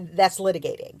that's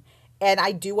litigating. And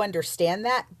I do understand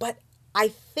that, but I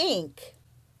think,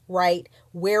 right,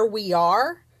 where we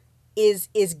are is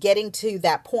getting to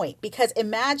that point. Because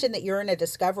imagine that you're in a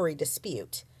discovery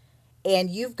dispute and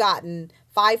you've gotten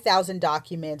 5,000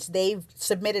 documents. They've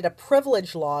submitted a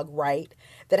privilege log, right,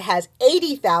 that has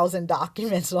 80,000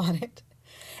 documents on it.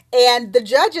 And the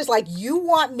judge is like, you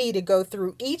want me to go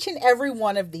through each and every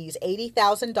one of these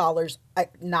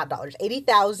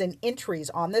 $80,000 entries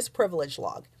on this privilege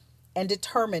log and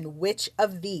determine which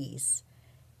of these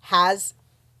has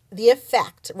the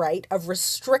effect, right, of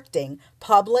restricting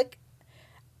public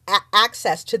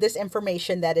access to this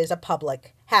information that is a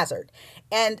public hazard.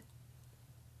 And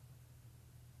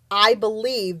I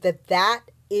believe that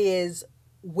is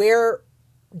where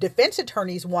defense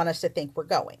attorneys want us to think we're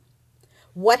going.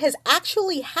 What has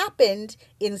actually happened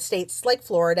in states like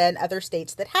Florida and other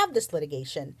states that have this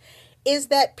litigation is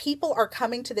that people are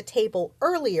coming to the table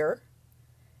earlier.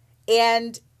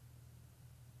 And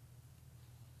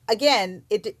again,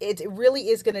 it really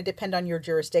is going to depend on your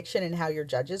jurisdiction and how your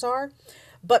judges are.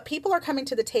 But people are coming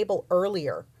to the table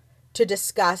earlier to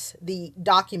discuss the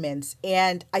documents.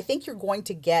 And I think you're going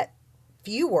to get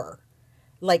fewer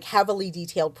like heavily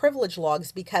detailed privilege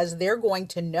logs, because they're going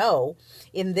to know,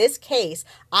 in this case,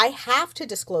 I have to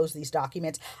disclose these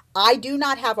documents. I do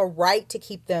not have a right to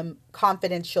keep them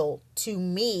confidential to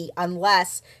me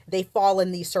unless they fall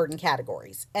in these certain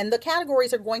categories. And the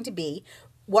categories are going to be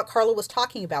what Karla was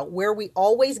talking about. Where we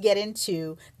always get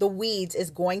into the weeds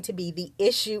is going to be the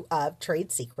issue of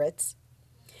trade secrets,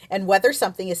 and whether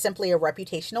something is simply a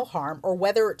reputational harm or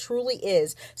whether it truly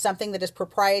is something that is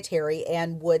proprietary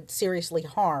and would seriously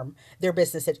harm their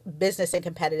business and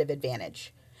competitive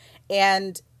advantage.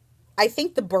 And I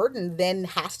think the burden then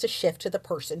has to shift to the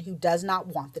person who does not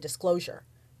want the disclosure.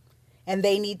 And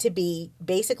they need to be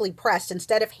basically pressed.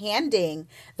 Instead of handing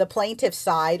the plaintiff's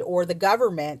side or the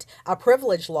government a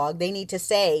privilege log, they need to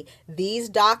say, these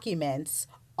documents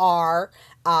are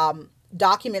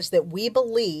documents that we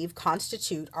believe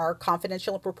constitute our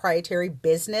confidential and proprietary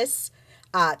business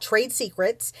trade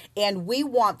secrets, and we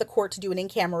want the court to do an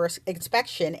in-camera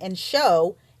inspection and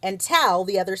show and tell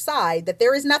the other side that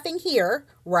there is nothing here,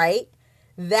 right,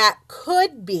 that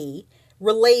could be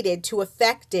related to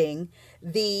affecting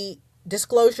the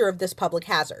disclosure of this public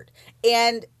hazard.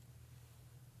 And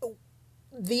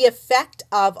the effect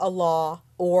of a law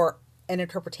or an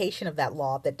interpretation of that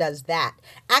law that does that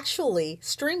actually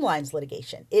streamlines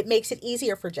litigation. It makes it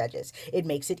easier for judges. It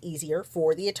makes it easier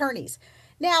for the attorneys.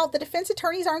 Now, the defense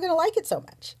attorneys aren't going to like it so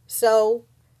much. So,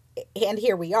 and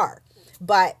here we are.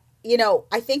 But, you know,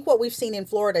 I think what we've seen in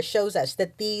Florida shows us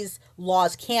that these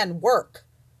laws can work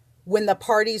when the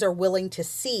parties are willing to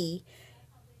see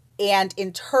and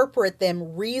interpret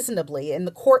them reasonably, and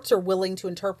the courts are willing to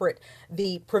interpret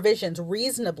the provisions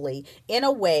reasonably in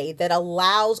a way that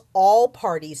allows all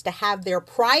parties to have their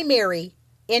primary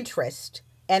interest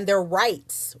and their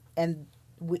rights. And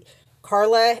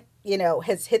Karla,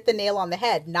 has hit the nail on the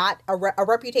head. Not a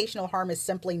reputational harm is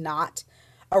simply not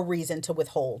a reason to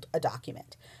withhold a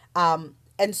document.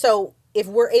 And so if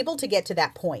we're able to get to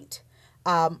that point,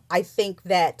 I think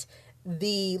that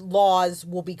the laws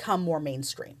will become more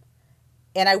mainstream.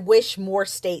 And I wish more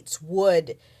states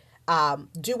would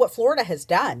do what Florida has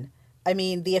done. I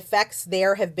mean, the effects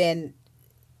there have been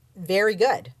very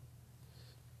good.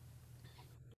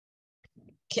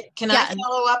 Can I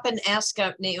follow up and ask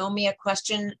Naomi a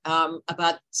question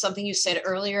about something you said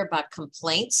earlier about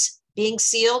complaints being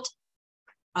sealed?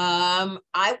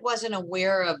 I wasn't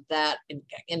aware of that,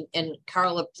 and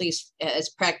Karla, please,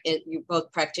 as you're both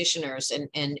practitioners, and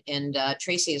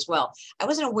Tracy as well. I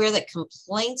wasn't aware that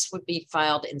complaints would be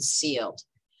filed and sealed.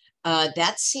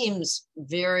 That seems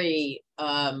very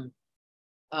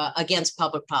against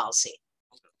public policy.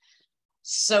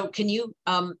 So, can you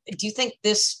do you think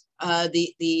this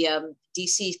the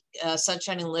DC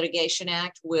Sunshine and Litigation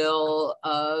Act will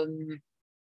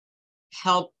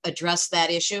help address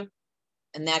that issue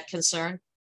and that concern?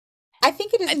 I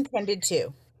think it is intended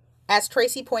to. As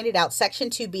Tracy pointed out, Section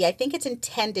 2B, I think it's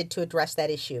intended to address that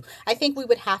issue. I think we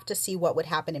would have to see what would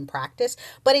happen in practice,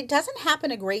 but it doesn't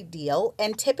happen a great deal.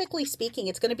 And typically speaking,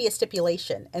 it's going to be a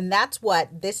stipulation. And that's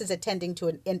what this is intending to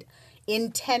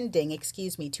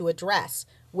address,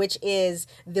 which is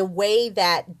the way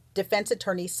that defense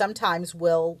attorneys sometimes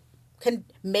will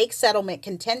make settlement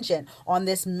contingent on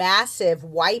this massive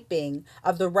wiping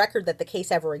of the record that the case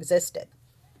ever existed.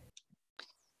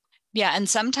 Yeah, and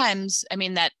sometimes, I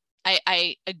mean, that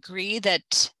I agree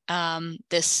that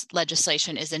this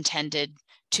legislation is intended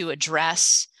to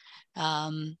address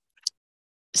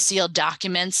sealed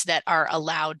documents that are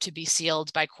allowed to be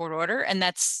sealed by court order. And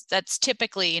that's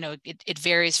typically, it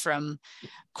varies from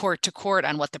court to court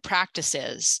on what the practice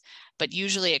is, but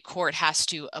usually a court has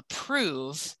to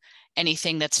approve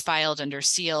anything that's filed under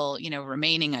seal,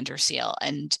 remaining under seal.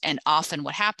 And often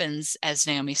what happens, as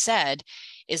Naomi said,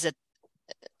 is that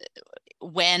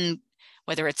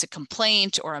whether it's a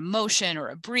complaint or a motion or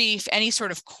a brief, any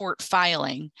sort of court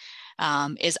filing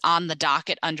is on the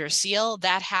docket under seal,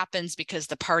 that happens because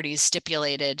the parties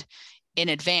stipulated in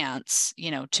advance,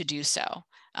 to do so,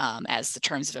 as the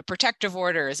terms of a protective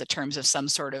order, as the terms of some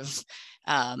sort of,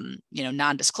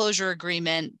 non-disclosure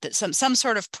agreement, that some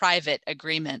sort of private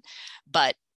agreement.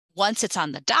 But once it's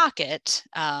on the docket,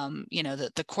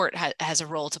 the court has a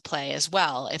role to play as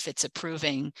well if it's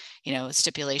approving, a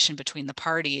stipulation between the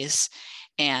parties.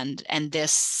 And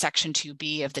this Section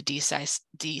 2B of the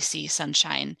DC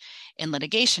Sunshine and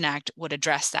Litigation Act would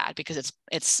address that, because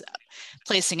it's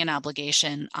placing an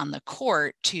obligation on the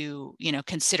court to,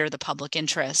 consider the public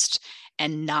interest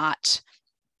and not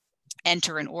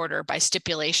enter an order by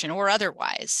stipulation or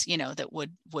otherwise, that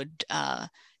would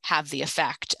have the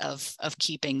effect of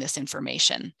keeping this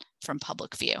information from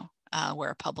public view,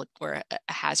 where a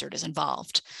hazard is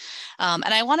involved. And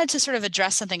I wanted to sort of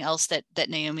address something else that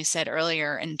Naomi said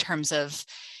earlier in terms of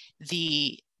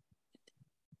the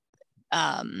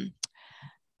how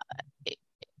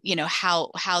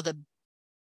the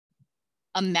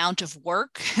amount of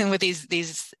work with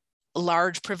these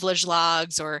large privilege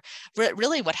logs, or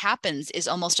really what happens is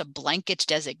almost a blanket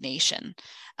designation,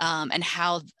 and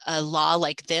how a law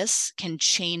like this can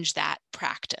change that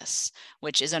practice,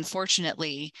 which is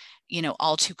unfortunately,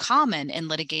 all too common in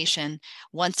litigation.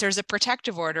 Once there's a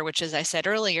protective order, which, as I said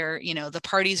earlier, the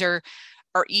parties are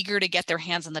eager to get their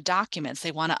hands on the documents.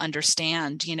 They want to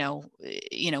understand,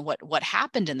 what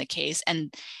happened in the case,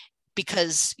 and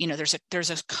because there's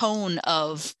a cone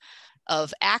of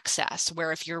access,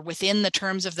 where if you're within the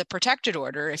terms of the protected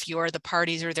order, if you are the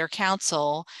parties or their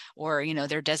counsel or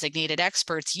their designated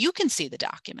experts, you can see the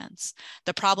documents.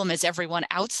 The problem is everyone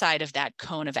outside of that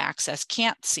cone of access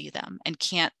can't see them and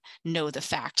can't know the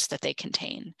facts that they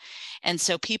contain. And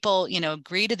so people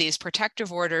agree to these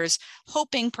protective orders,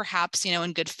 hoping perhaps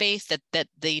in good faith that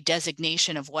the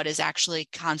designation of what is actually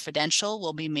confidential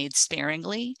will be made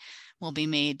sparingly, will be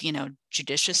made,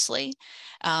 judiciously.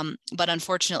 But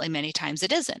unfortunately, many times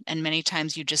it isn't. And many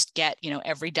times you just get,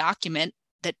 every document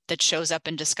that shows up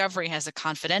in discovery has a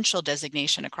confidential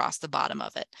designation across the bottom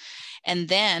of it. And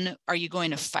then are you going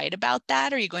to fight about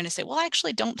that? Or are you going to say, well, I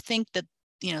actually don't think that,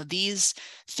 these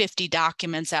 50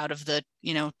 documents out of the,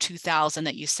 2,000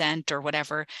 that you sent or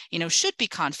whatever, should be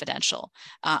confidential.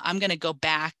 I'm going to go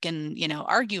back and,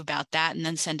 argue about that and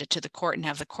then send it to the court and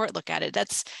have the court look at it.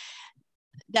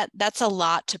 that's a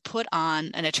lot to put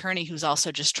on an attorney who's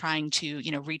also just trying to,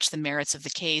 reach the merits of the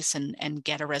case and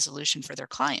get a resolution for their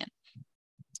client.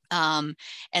 And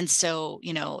so,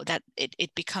 that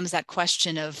it becomes that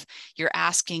question of you're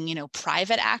asking,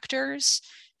 private actors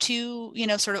to,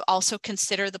 sort of also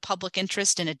consider the public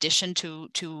interest in addition to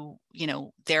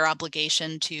their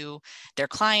obligation to their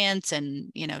clients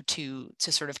and, to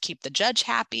sort of keep the judge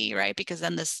happy, right? Because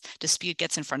then this dispute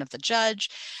gets in front of the judge.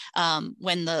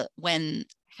 When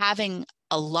having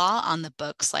a law on the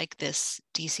books like this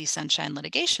DC Sunshine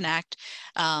Litigation Act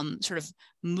sort of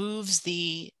moves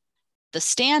the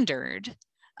standard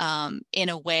in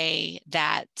a way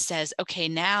that says, okay,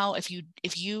 now if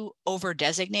you over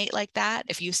designate like that,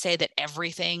 if you say that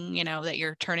everything that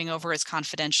you're turning over is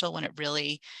confidential when it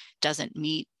really doesn't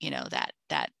meet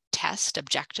that test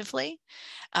objectively,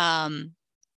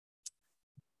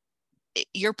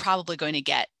 you're probably going to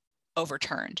get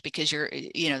overturned because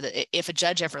if a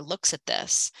judge ever looks at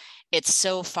this, it's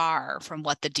so far from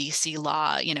what the DC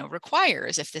law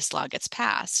requires if this law gets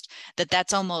passed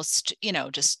that's almost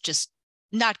just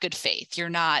not good faith. You're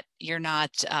not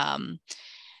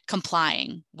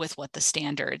complying with what the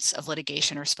standards of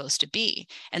litigation are supposed to be.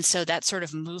 And so that's sort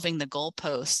of moving the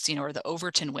goalposts, or the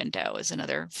Overton window is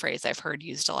another phrase I've heard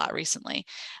used a lot recently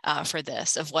for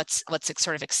this, of what's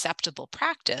sort of acceptable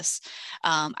practice,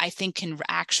 I think can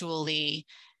actually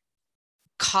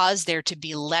cause there to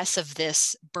be less of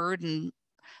this burden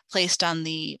placed on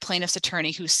the plaintiff's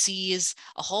attorney who sees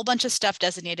a whole bunch of stuff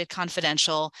designated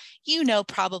confidential.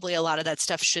 Probably a lot of that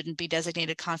stuff shouldn't be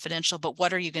designated confidential, but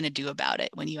what are you going to do about it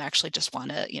when you actually just want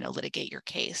to, litigate your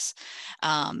case?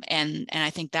 And I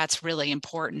think that's really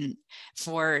important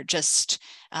for just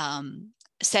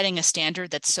setting a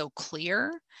standard that's so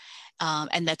clear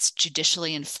and that's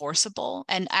judicially enforceable.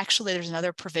 And actually, there's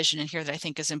another provision in here that I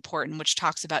think is important, which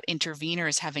talks about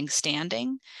interveners having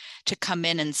standing to come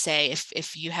in and say,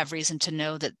 if you have reason to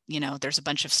know that, there's a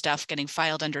bunch of stuff getting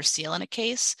filed under seal in a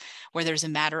case where there's a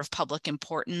matter of public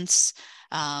importance,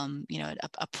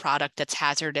 a product that's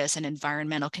hazardous, an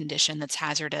environmental condition that's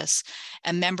hazardous,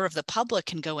 a member of the public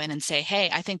can go in and say, hey,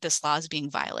 I think this law is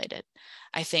being violated.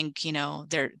 I think,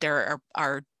 there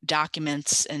are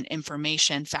documents and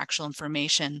information, factual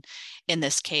information in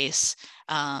this case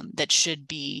that should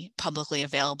be publicly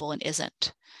available and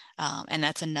isn't. And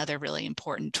that's another really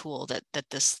important tool that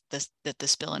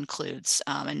this bill includes.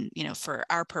 And for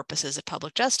our purposes of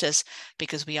public justice,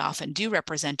 because we often do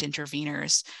represent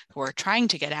interveners who are trying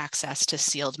to get access to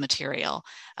sealed material,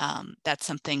 that's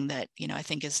something that I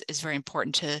think is very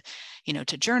important to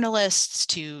to journalists,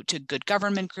 to good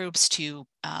government groups, to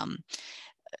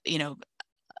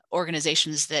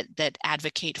organizations that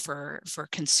advocate for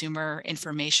consumer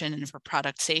information and for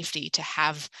product safety, to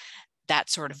have that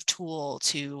sort of tool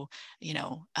to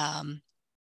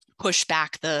push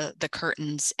back the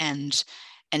curtains and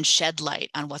shed light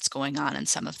on what's going on in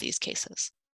some of these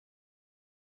cases.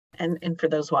 And for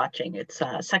those watching, it's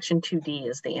Section 2D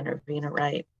is the intervener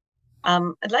right.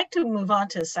 I'd like to move on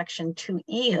to Section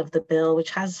 2E of the bill,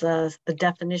 which has the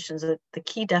definitions, the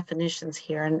key definitions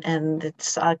here, and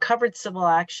it's covered civil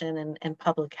action and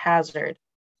public hazard.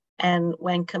 And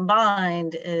when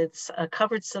combined, it's a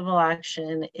covered civil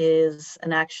action is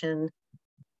an action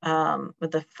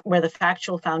where the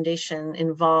factual foundation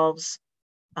involves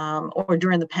or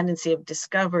during the pendency of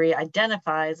discovery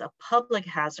identifies a public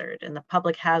hazard, and the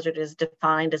public hazard is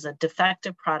defined as a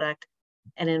defective product,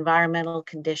 an environmental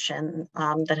condition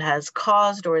that has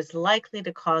caused or is likely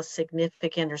to cause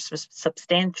significant or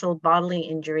substantial bodily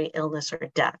injury, illness, or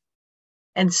death.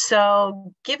 And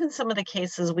so, given some of the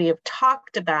cases we have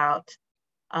talked about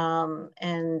that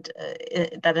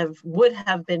would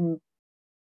have been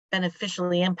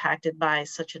beneficially impacted by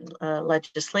such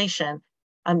legislation,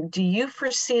 do you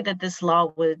foresee that this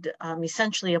law would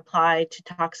essentially apply to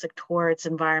toxic torts,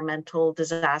 environmental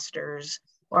disasters,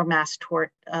 or mass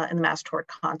tort in the mass tort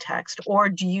context? Or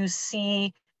do you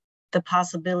see the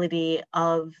possibility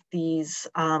of this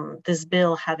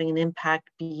bill having an impact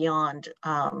beyond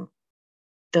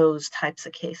those types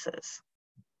of cases?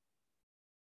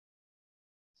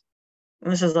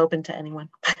 And this is open to anyone.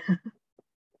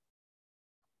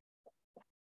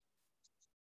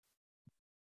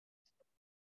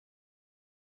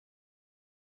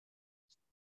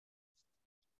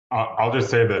 I'll just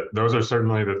say that those are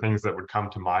certainly the things that would come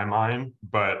to my mind,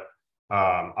 but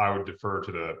I would defer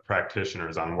to the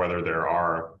practitioners on whether there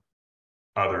are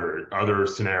other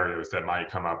scenarios that might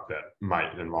come up that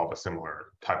might involve a similar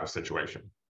type of situation.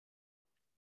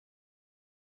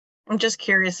 I'm just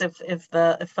curious if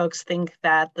folks think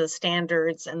that the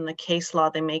standards and the case law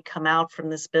that may come out from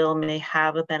this bill may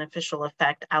have a beneficial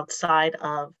effect outside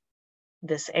of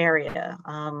this area.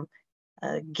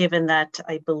 Given that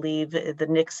I believe the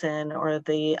Nixon or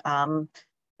the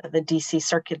DC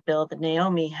Circuit bill that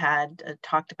Naomi had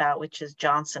talked about, which is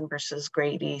Johnson versus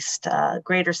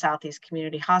Greater Southeast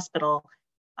Community Hospital.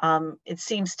 It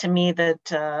seems to me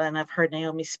that, and I've heard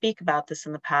Naomi speak about this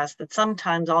in the past, that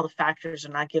sometimes all the factors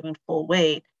are not given full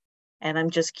weight. And I'm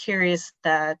just curious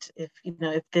that if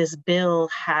this bill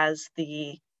has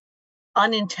the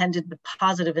unintended but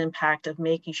positive impact of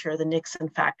making sure the Nixon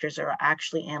factors are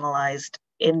actually analyzed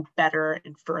in better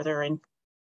and further and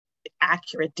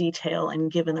accurate detail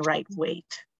and given the right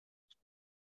weight.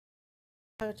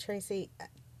 Oh, Tracy,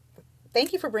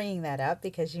 thank you for bringing that up,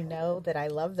 because you know that I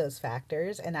love those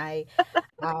factors, and I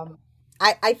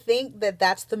think that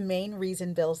that's the main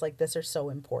reason bills like this are so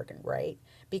important, right?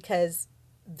 Because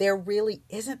there really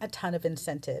isn't a ton of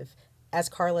incentive, as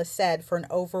Karla said, for an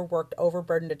overworked,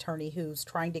 overburdened attorney who's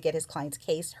trying to get his client's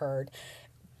case heard,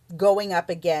 going up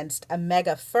against a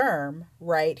mega firm,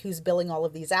 right, who's billing all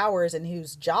of these hours and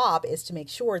whose job is to make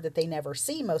sure that they never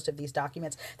see most of these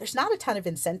documents. There's not a ton of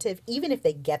incentive, even if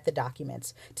they get the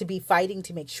documents, to be fighting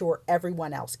to make sure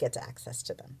everyone else gets access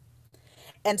to them.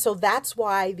 And so that's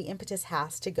why the impetus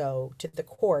has to go to the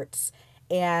courts.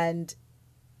 And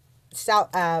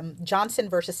Johnson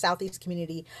versus Southeast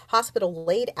Community Hospital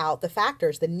laid out the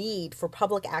factors, the need for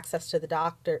public access to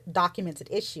the documents at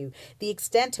issue, the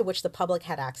extent to which the public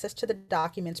had access to the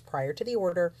documents prior to the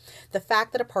order, the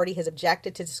fact that a party has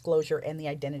objected to disclosure, and the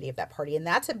identity of that party. And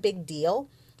that's a big deal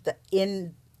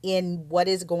in what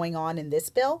is going on in this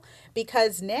bill,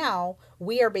 because now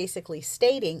we are basically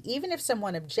stating, even if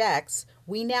someone objects,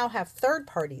 we now have third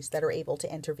parties that are able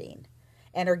to intervene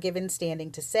and are given standing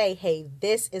to say, hey,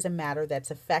 this is a matter that's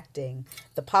affecting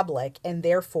the public, and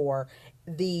therefore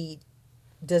the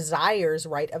desires,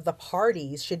 right, of the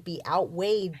parties should be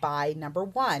outweighed by number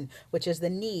one, which is the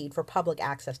need for public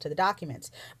access to the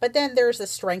documents. But then there's the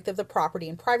strength of the property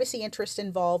and privacy interest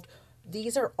involved.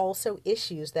 These are also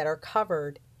issues that are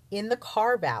covered in the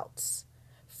carve-outs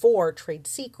for trade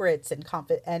secrets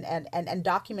and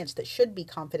documents that should be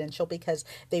confidential because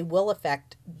they will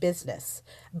affect business,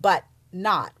 but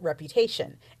not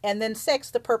reputation. And then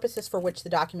 6, the purposes for which the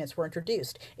documents were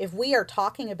introduced. If we are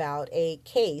talking about a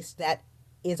case that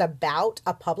is about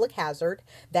a public hazard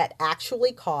that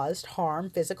actually caused harm,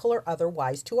 physical or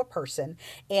otherwise, to a person,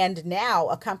 and now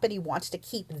a company wants to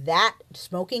keep that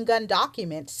smoking gun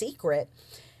document secret,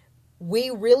 we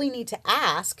really need to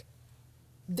ask,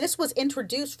 this was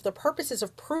introduced for the purposes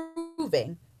of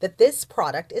proving that this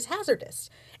product is hazardous.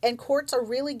 And courts are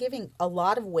really giving a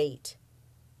lot of weight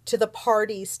to the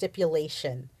party's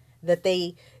stipulation that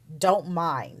they don't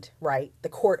mind, right, the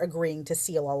court agreeing to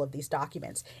seal all of these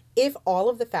documents. If all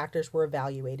of the factors were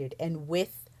evaluated, and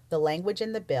with the language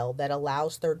in the bill that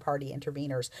allows third-party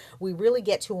interveners, we really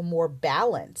get to a more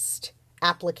balanced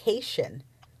application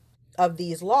of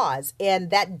these laws.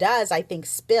 And that does, I think,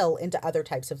 spill into other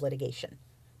types of litigation.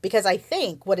 Because I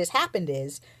think what has happened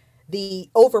is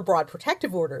the overbroad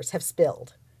protective orders have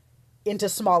spilled into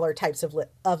smaller types of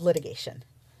litigation.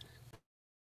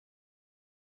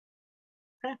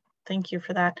 Thank you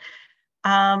for that.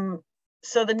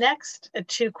 So the next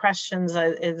 2 questions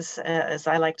is, as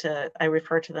I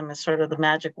refer to them as sort of the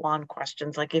magic wand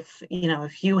questions. Like if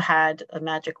you had a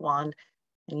magic wand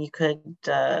and you could,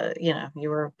 you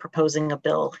were proposing a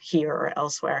bill here or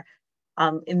elsewhere.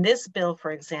 In this bill,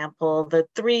 for example, the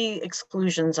 3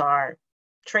 exclusions are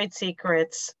trade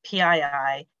secrets,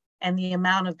 PII, and the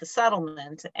amount of the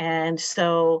settlement. And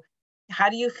so how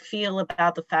do you feel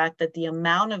about the fact that the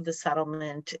amount of the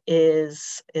settlement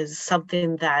is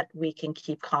something that we can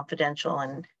keep confidential?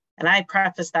 And I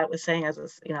preface that with saying,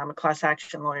 I'm a class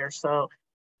action lawyer, so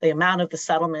the amount of the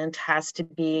settlement has to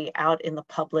be out in the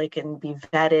public and be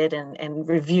vetted and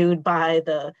reviewed by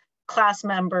the class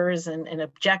members and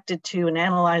objected to and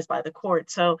analyzed by the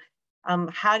court. So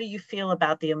how do you feel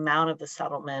about the amount of the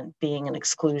settlement being an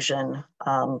exclusion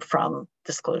from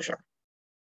disclosure?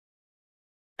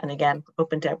 And again,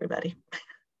 open to everybody.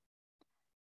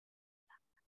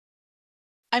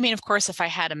 I mean, of course, if I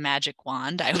had a magic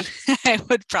wand, I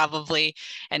would probably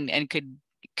and could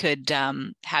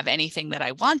have anything that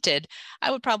I wanted.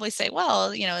 I would probably say,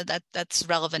 well, that's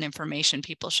relevant information.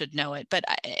 People should know it. But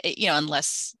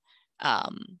unless I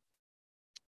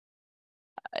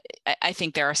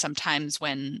think there are some times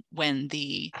when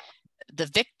the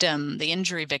victim, the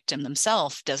injury victim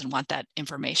themselves, doesn't want that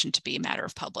information to be a matter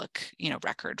of public,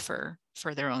 record for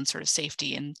their own sort of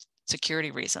safety and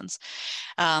security reasons.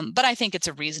 But I think it's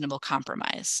a reasonable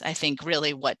compromise. I think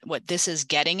really what this is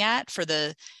getting at, for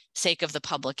the sake of the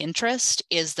public interest,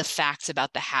 is the facts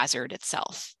about the hazard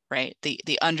itself, right?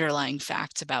 The underlying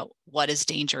facts about what is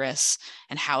dangerous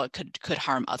and how it could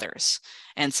harm others.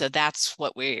 And so that's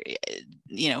what we,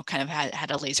 kind of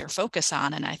had a laser focus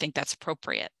on, and I think that's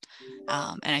appropriate.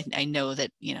 And I know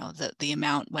that, the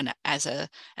amount, when as a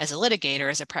litigator,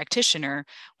 as a practitioner,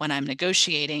 when I'm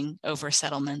negotiating over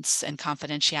settlements and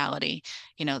confidentiality,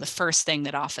 the first thing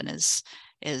that often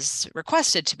is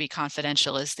requested to be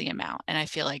confidential is the amount. And I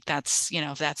feel like that's,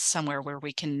 if that's somewhere where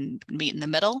we can meet in the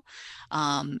middle,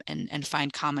 and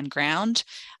find common ground,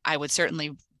 I would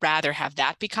certainly rather have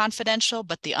that be confidential,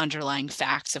 but the underlying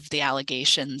facts of the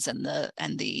allegations and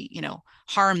the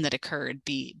harm that occurred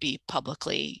be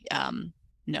publicly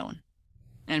known.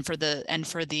 And for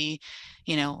the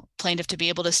plaintiff to be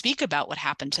able to speak about what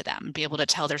happened to them, be able to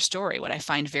tell their story. What I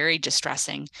find very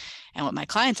distressing, and what my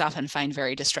clients often find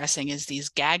very distressing, is these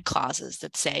gag clauses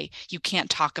that say you can't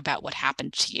talk about what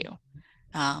happened to you,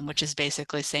 which is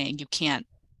basically saying you can't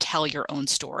tell your own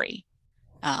story.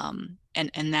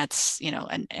 And that's,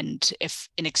 and if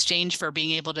in exchange for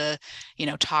being able to,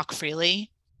 talk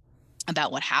freely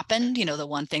about what happened, the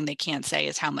one thing they can't say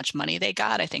is how much money they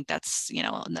got, I think that's,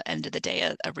 on the end of the day,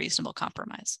 a reasonable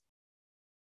compromise.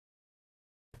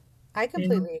 I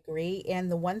completely agree. And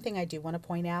the one thing I do want to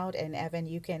point out, and Evan,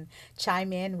 you can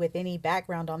chime in with any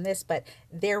background on this, but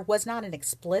there was not an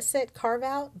explicit carve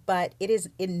out, but it is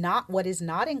what is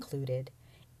not included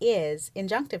is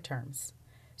injunctive terms.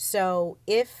 So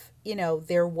if,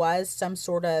 there was some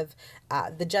sort of,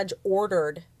 the judge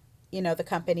ordered, the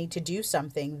company to do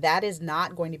something, that is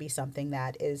not going to be something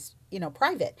that is,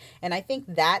 private. And I think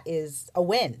that is a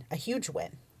win, a huge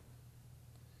win.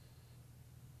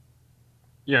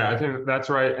 Yeah, I think that's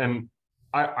right. And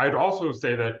I'd also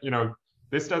say that,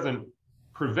 this doesn't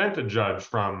prevent a judge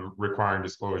from requiring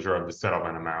disclosure of the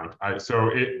settlement amount.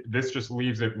 This just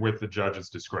leaves it with the judge's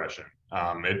discretion.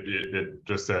 It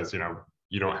just says,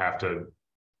 you don't have to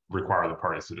require the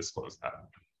parties to disclose that.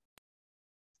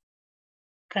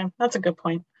 Okay, that's a good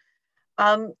point.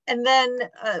 And then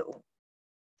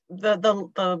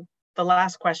the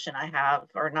last question I have,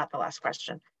 or not the last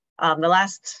question, the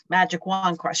last magic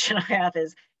wand question I have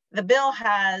is, the bill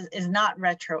is not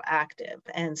retroactive,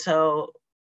 and so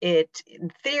in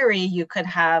theory, you could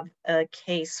have a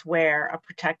case where a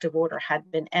protective order had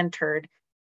been entered,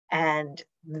 and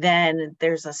then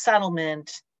there's a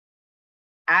settlement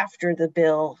after the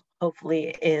bill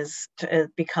hopefully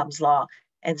becomes law.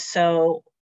 And so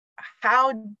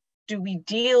how do we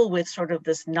deal with sort of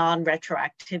this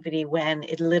non-retroactivity when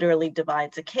it literally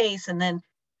divides a case? And then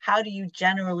how do you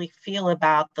generally feel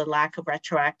about the lack of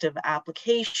retroactive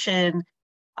application,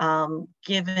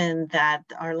 given that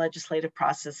our legislative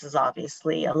process is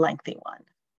obviously a lengthy one?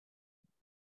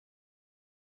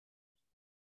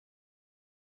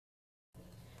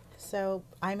 So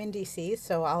I'm in DC,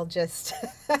 so I'll just,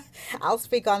 I'll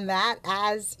speak on that.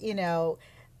 As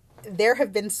there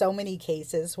have been so many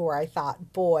cases where I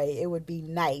thought, boy, it would be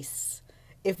nice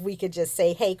if we could just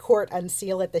say, hey, court,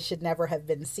 unseal it. This should never have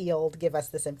been sealed. Give us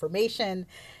this information,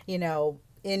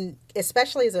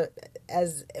 especially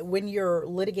as when you're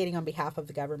litigating on behalf of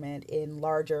the government in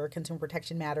larger consumer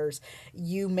protection matters,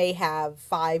 you may have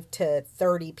 5 to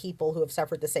 30 people who have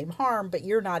suffered the same harm, but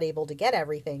you're not able to get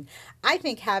everything. I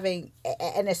think having,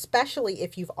 and especially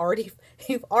if you've already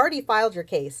filed your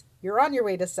case, you're on your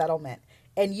way to settlement,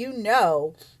 and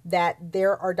that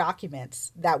there are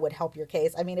documents that would help your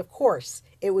case. I mean, of course,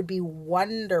 it would be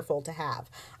wonderful to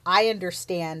have. I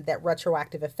understand that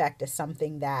retroactive effect is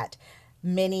something that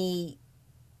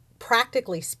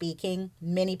practically speaking,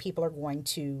 many people are going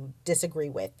to disagree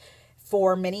with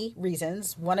for many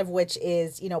reasons. One of which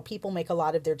is, people make a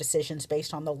lot of their decisions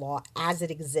based on the law as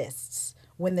it exists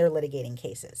when they're litigating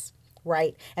cases.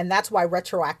 Right. And that's why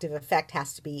retroactive effect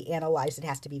has to be analyzed. It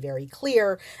has to be very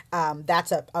clear.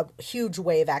 That's a huge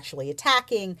way of actually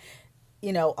attacking,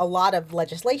 a lot of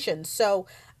legislation. So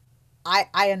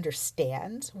I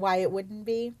understand why it wouldn't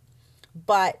be,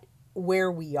 but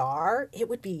where we are, it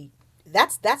would be,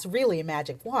 that's really a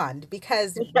magic wand,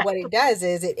 because what it does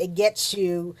is it gets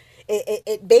you,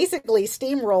 it basically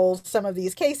steamrolls some of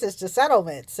these cases to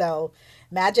settlement. So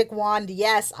magic wand,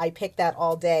 yes, I pick that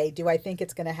all day. Do I think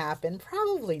it's going to happen?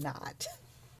 Probably not.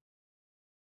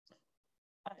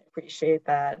 I appreciate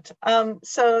that.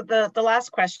 So the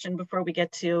last question before we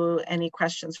get to any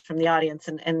questions from the audience,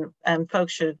 and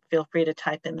folks should feel free to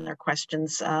type in their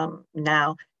questions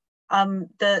now.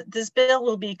 This bill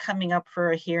will be coming up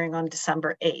for a hearing on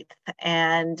December 8th.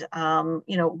 And,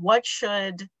 what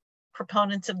should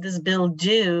proponents of this bill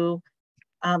do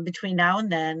between now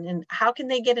and then, and how can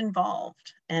they get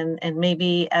involved? And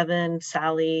maybe Evan,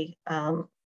 Sally,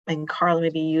 and Karla,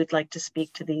 maybe you'd like to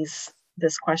speak to this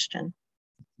question.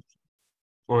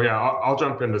 Well, yeah, I'll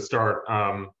jump in to start.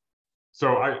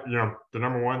 So the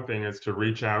number one thing is to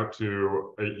reach out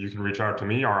to, you can reach out to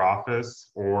me, our office,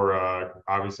 or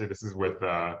obviously this is with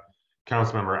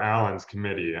Councilmember Allen's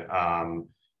committee.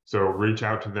 So reach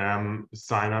out to them,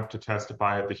 sign up to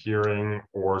testify at the hearing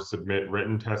or submit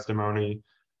written testimony.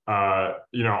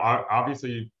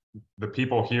 Obviously the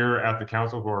people here at the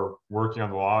council who are working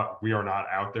on the law, we are not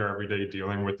out there every day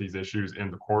dealing with these issues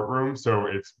in the courtroom. So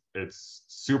it's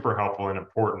super helpful and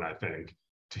important, I think,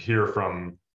 to hear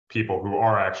from people who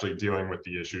are actually dealing with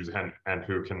the issues and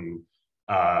who can,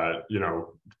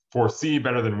 foresee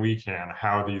better than we can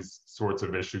how these sorts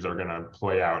of issues are going to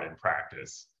play out in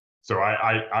practice. So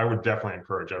I would definitely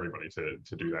encourage everybody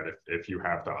to do that if you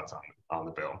have thoughts on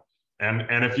the bill.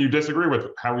 And if you disagree with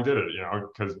how we did it,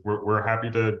 because we're happy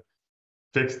to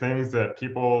fix things that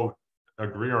people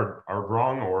agree are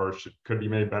wrong or could be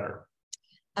made better.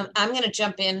 I'm going to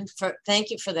jump in. Thank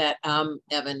you for that,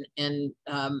 Evan, and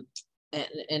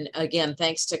again,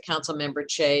 thanks to Councilmember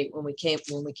Cheh when we came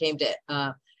to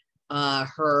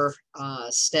her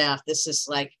staff. This is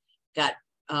like got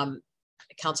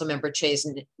Councilmember Cheh's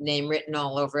name written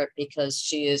all over it because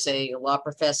she is a law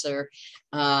professor,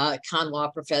 con law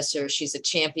professor. She's a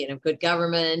champion of good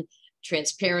government,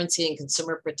 transparency, and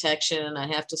consumer protection. And I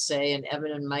have to say, and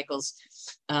Evan and Michael's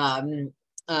to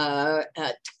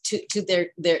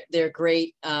their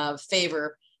great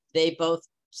favor, they both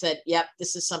said, "Yep,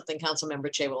 this is something Councilmember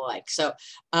Cheh will like." So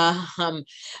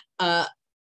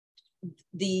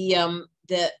the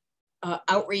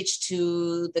outreach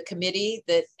to the committee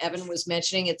that Evan was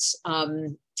mentioning, it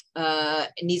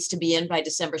needs to be in by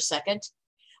December 2nd.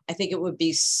 I think it would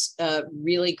be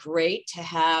really great to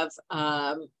have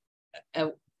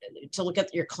to look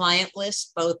at your client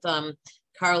list, both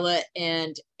Karla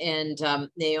and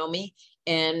Naomi,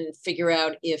 and figure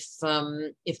out if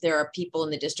there are people in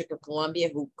the District of Columbia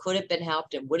who could have been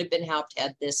helped and would have been helped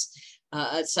had this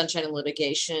Sunshine and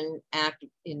Litigation Act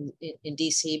in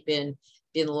DC been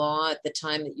law at the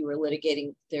time that you were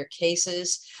litigating their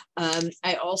cases.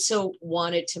 I also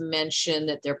wanted to mention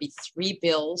that there'll be 3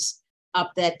 bills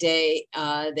up that day.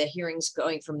 The hearing's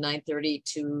going from 9:30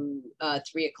 to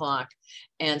 3 o'clock.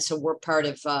 And so we're part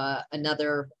of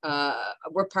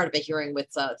we're part of a hearing with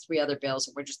 3 other bills,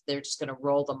 and they're just going to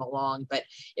roll them along. But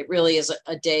it really is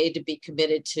a day to be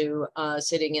committed to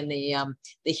sitting in the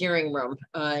hearing room.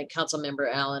 Councilmember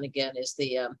Allen, again, is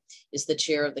the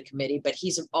chair of the committee, but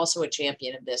he's also a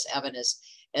champion of this. Evan is,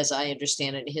 as I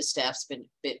understand it, and his staff's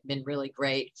been really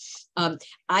great.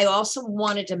 I also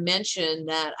wanted to mention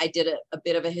that I did a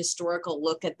bit of a historical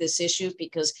look at this issue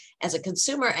because as a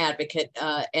consumer advocate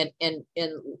and an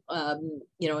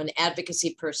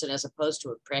advocacy person as opposed to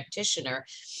a practitioner,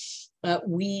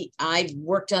 I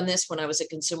worked on this when I was at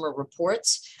Consumer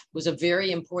Reports. It was a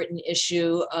very important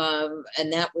issue,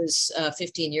 and that was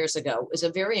 15 years ago. It was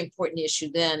a very important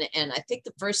issue then, and I think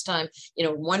the first time,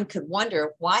 one could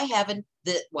wonder why haven't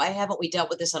we dealt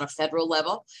with this on a federal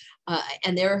level?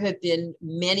 And there have been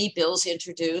many bills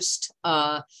introduced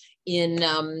in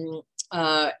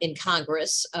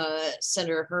Congress.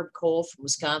 Senator Herb Kohl from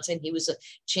Wisconsin, he was a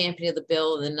champion of the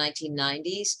bill in the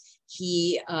 1990s.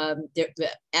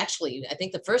 Actually, I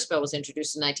think the first bill was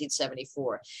introduced in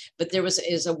 1974, but there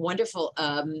is a wonderful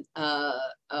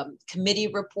committee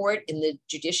report in the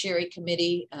Judiciary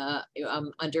Committee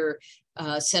under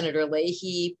Senator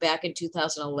Leahy back in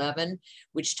 2011,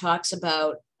 which talks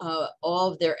about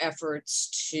all of their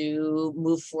efforts to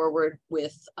move forward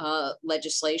with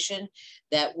legislation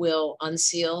that will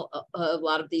unseal a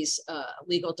lot of these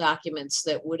legal documents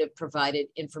that would have provided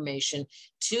information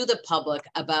to the public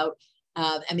about,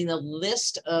 the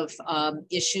list of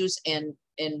issues and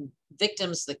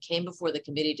victims that came before the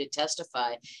committee to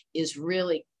testify is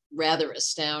really rather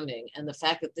astounding. And the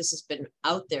fact that this has been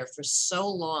out there for so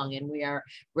long and we are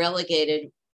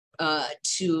relegated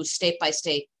to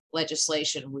state-by-state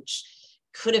legislation, which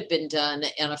could have been done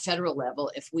on a federal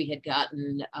level if we had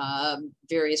gotten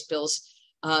various bills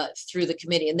through the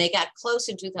committee. And they got close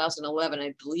in 2011.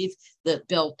 I believe the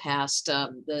bill passed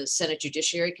the Senate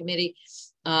Judiciary Committee,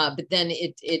 but then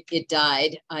it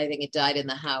died. I think it died in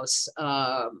the House,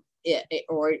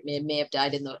 or it may have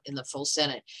died in the full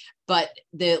Senate. But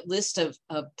the list of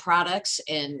products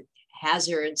and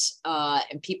hazards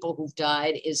and people who've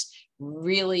died is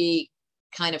really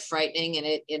kind of frightening. And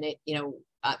it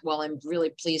while I'm really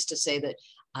pleased to say that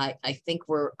I think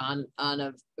we're on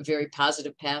a very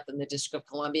positive path in the District of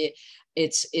Columbia.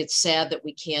 It's sad that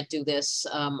we can't do this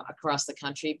across the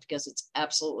country, because it's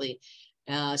absolutely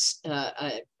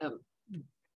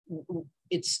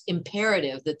it's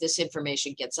imperative that this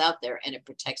information gets out there and it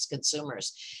protects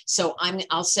consumers. So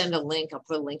I'll send a link. I'll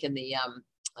put a link in the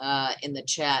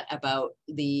chat about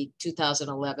the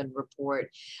 2011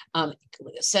 report.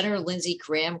 Senator Lindsey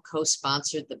Graham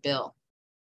co-sponsored the bill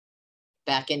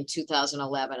back in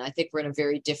 2011. I think we're in a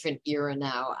very different era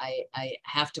now. I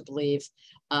have to believe,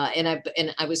 and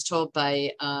I was told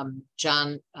by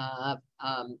John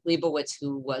Leibowitz,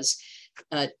 who was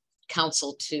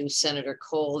counsel to Senator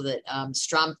Cole, that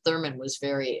Strom Thurmond was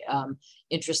very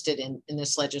interested in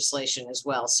this legislation as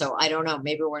well. So I don't know,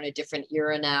 maybe we're in a different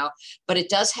era now, but it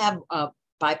does have a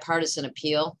bipartisan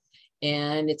appeal,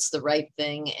 and it's the right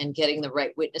thing, and getting the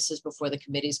right witnesses before the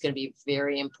committee is going to be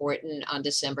very important on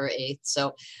December 8th.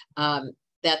 So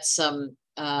that's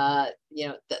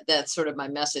that's sort of my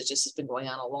message. This has been going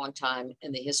on a long time,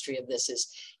 and the history of this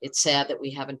is, it's sad that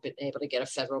we haven't been able to get a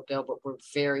federal bill, but we're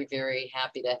very, very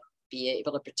happy to be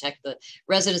able to protect the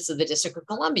residents of the District of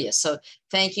Columbia. So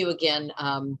thank you again,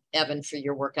 Evan, for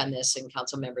your work on this, and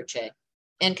Councilmember Cheh,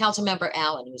 and Councilmember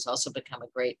Allen, who's also become a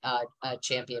great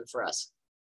champion for us.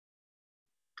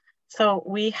 So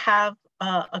we have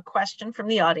a question from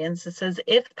the audience. It says,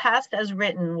 if passed as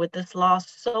written, would this law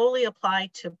solely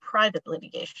apply to private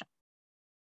litigation?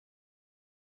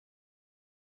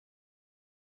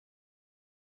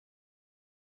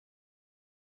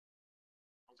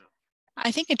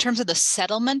 I think in terms of the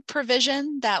settlement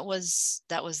provision, that was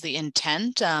the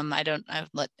intent. I'll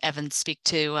let Evan speak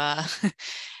to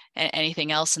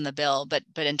anything else in the bill, but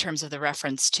in terms of the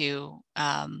reference to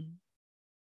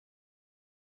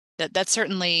that's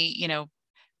certainly,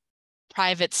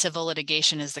 private civil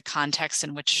litigation is the context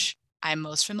in which I'm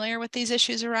most familiar with these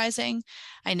issues arising.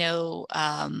 I know,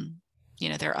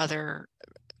 there are other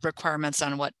requirements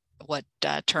on what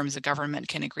terms the government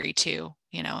can agree to,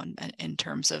 in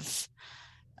terms of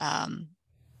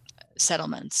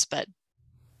settlements, but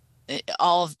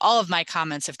all of my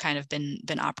comments have kind of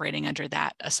been operating under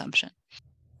that assumption.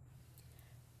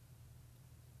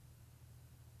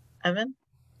 Evan?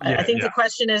 Yeah, I think the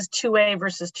question is 2A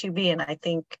versus 2B, and I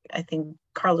think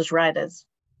Karla's right, as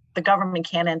the government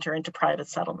can enter into private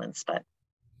settlements, but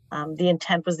the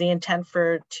intent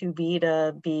for 2B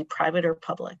to be private or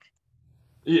public.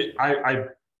 Yeah, I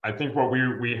think what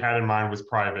we had in mind was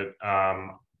private.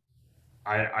 I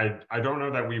don't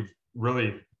know that we've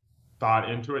really thought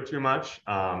into it too much.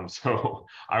 So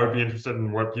I would be interested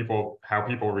in how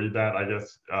people read that. I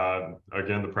guess,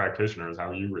 again, the practitioners,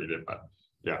 how you read it, but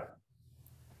yeah.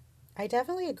 I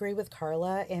definitely agree with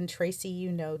Karla and Tracy.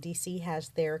 DC has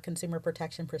their Consumer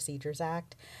Protection Procedures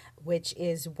Act, which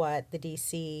is what the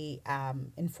DC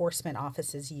enforcement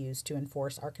offices use to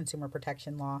enforce our consumer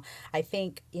protection law. I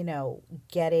think,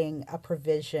 getting a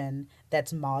provision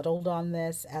that's modeled on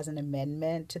this as an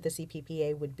amendment to the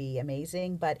CPPA would be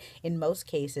amazing. But in most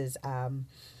cases,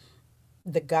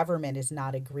 the government is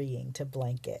not agreeing to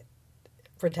blanket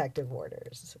protective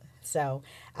orders. So,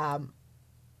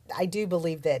 I do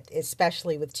believe that,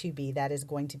 especially with 2B, that is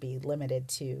going to be limited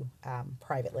to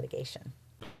private litigation.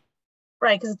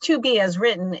 Right, because 2B as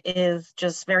written is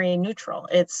just very neutral.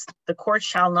 It's the court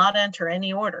shall not enter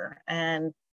any order,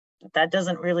 and that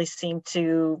doesn't really seem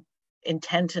to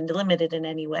intend to limit it in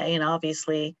any way. And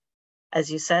obviously, as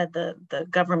you said, the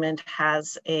government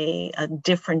has a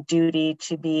different duty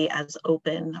to be as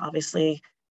open. Obviously,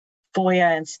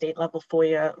 FOIA and state level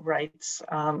FOIA rights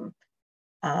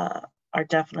are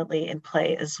definitely in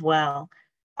play as well.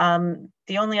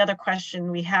 The only other question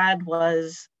we had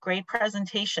was great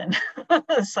presentation.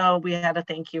 So we had a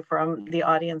thank you from the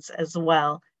audience as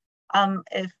well.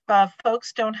 If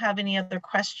folks don't have any other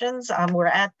questions, we're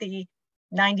at the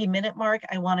 90-minute mark.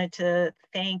 I wanted to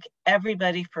thank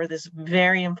everybody for this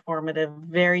very informative,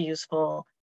 very useful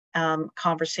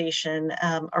conversation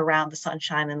around the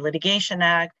Sunshine and Litigation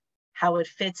Act, how it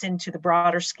fits into the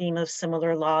broader scheme of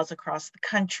similar laws across the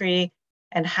country,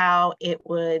 and how it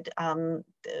would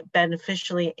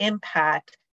beneficially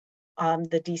impact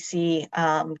the DC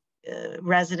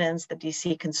residents, the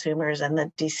DC consumers, and the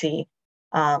DC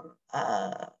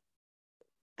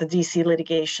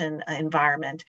litigation environment.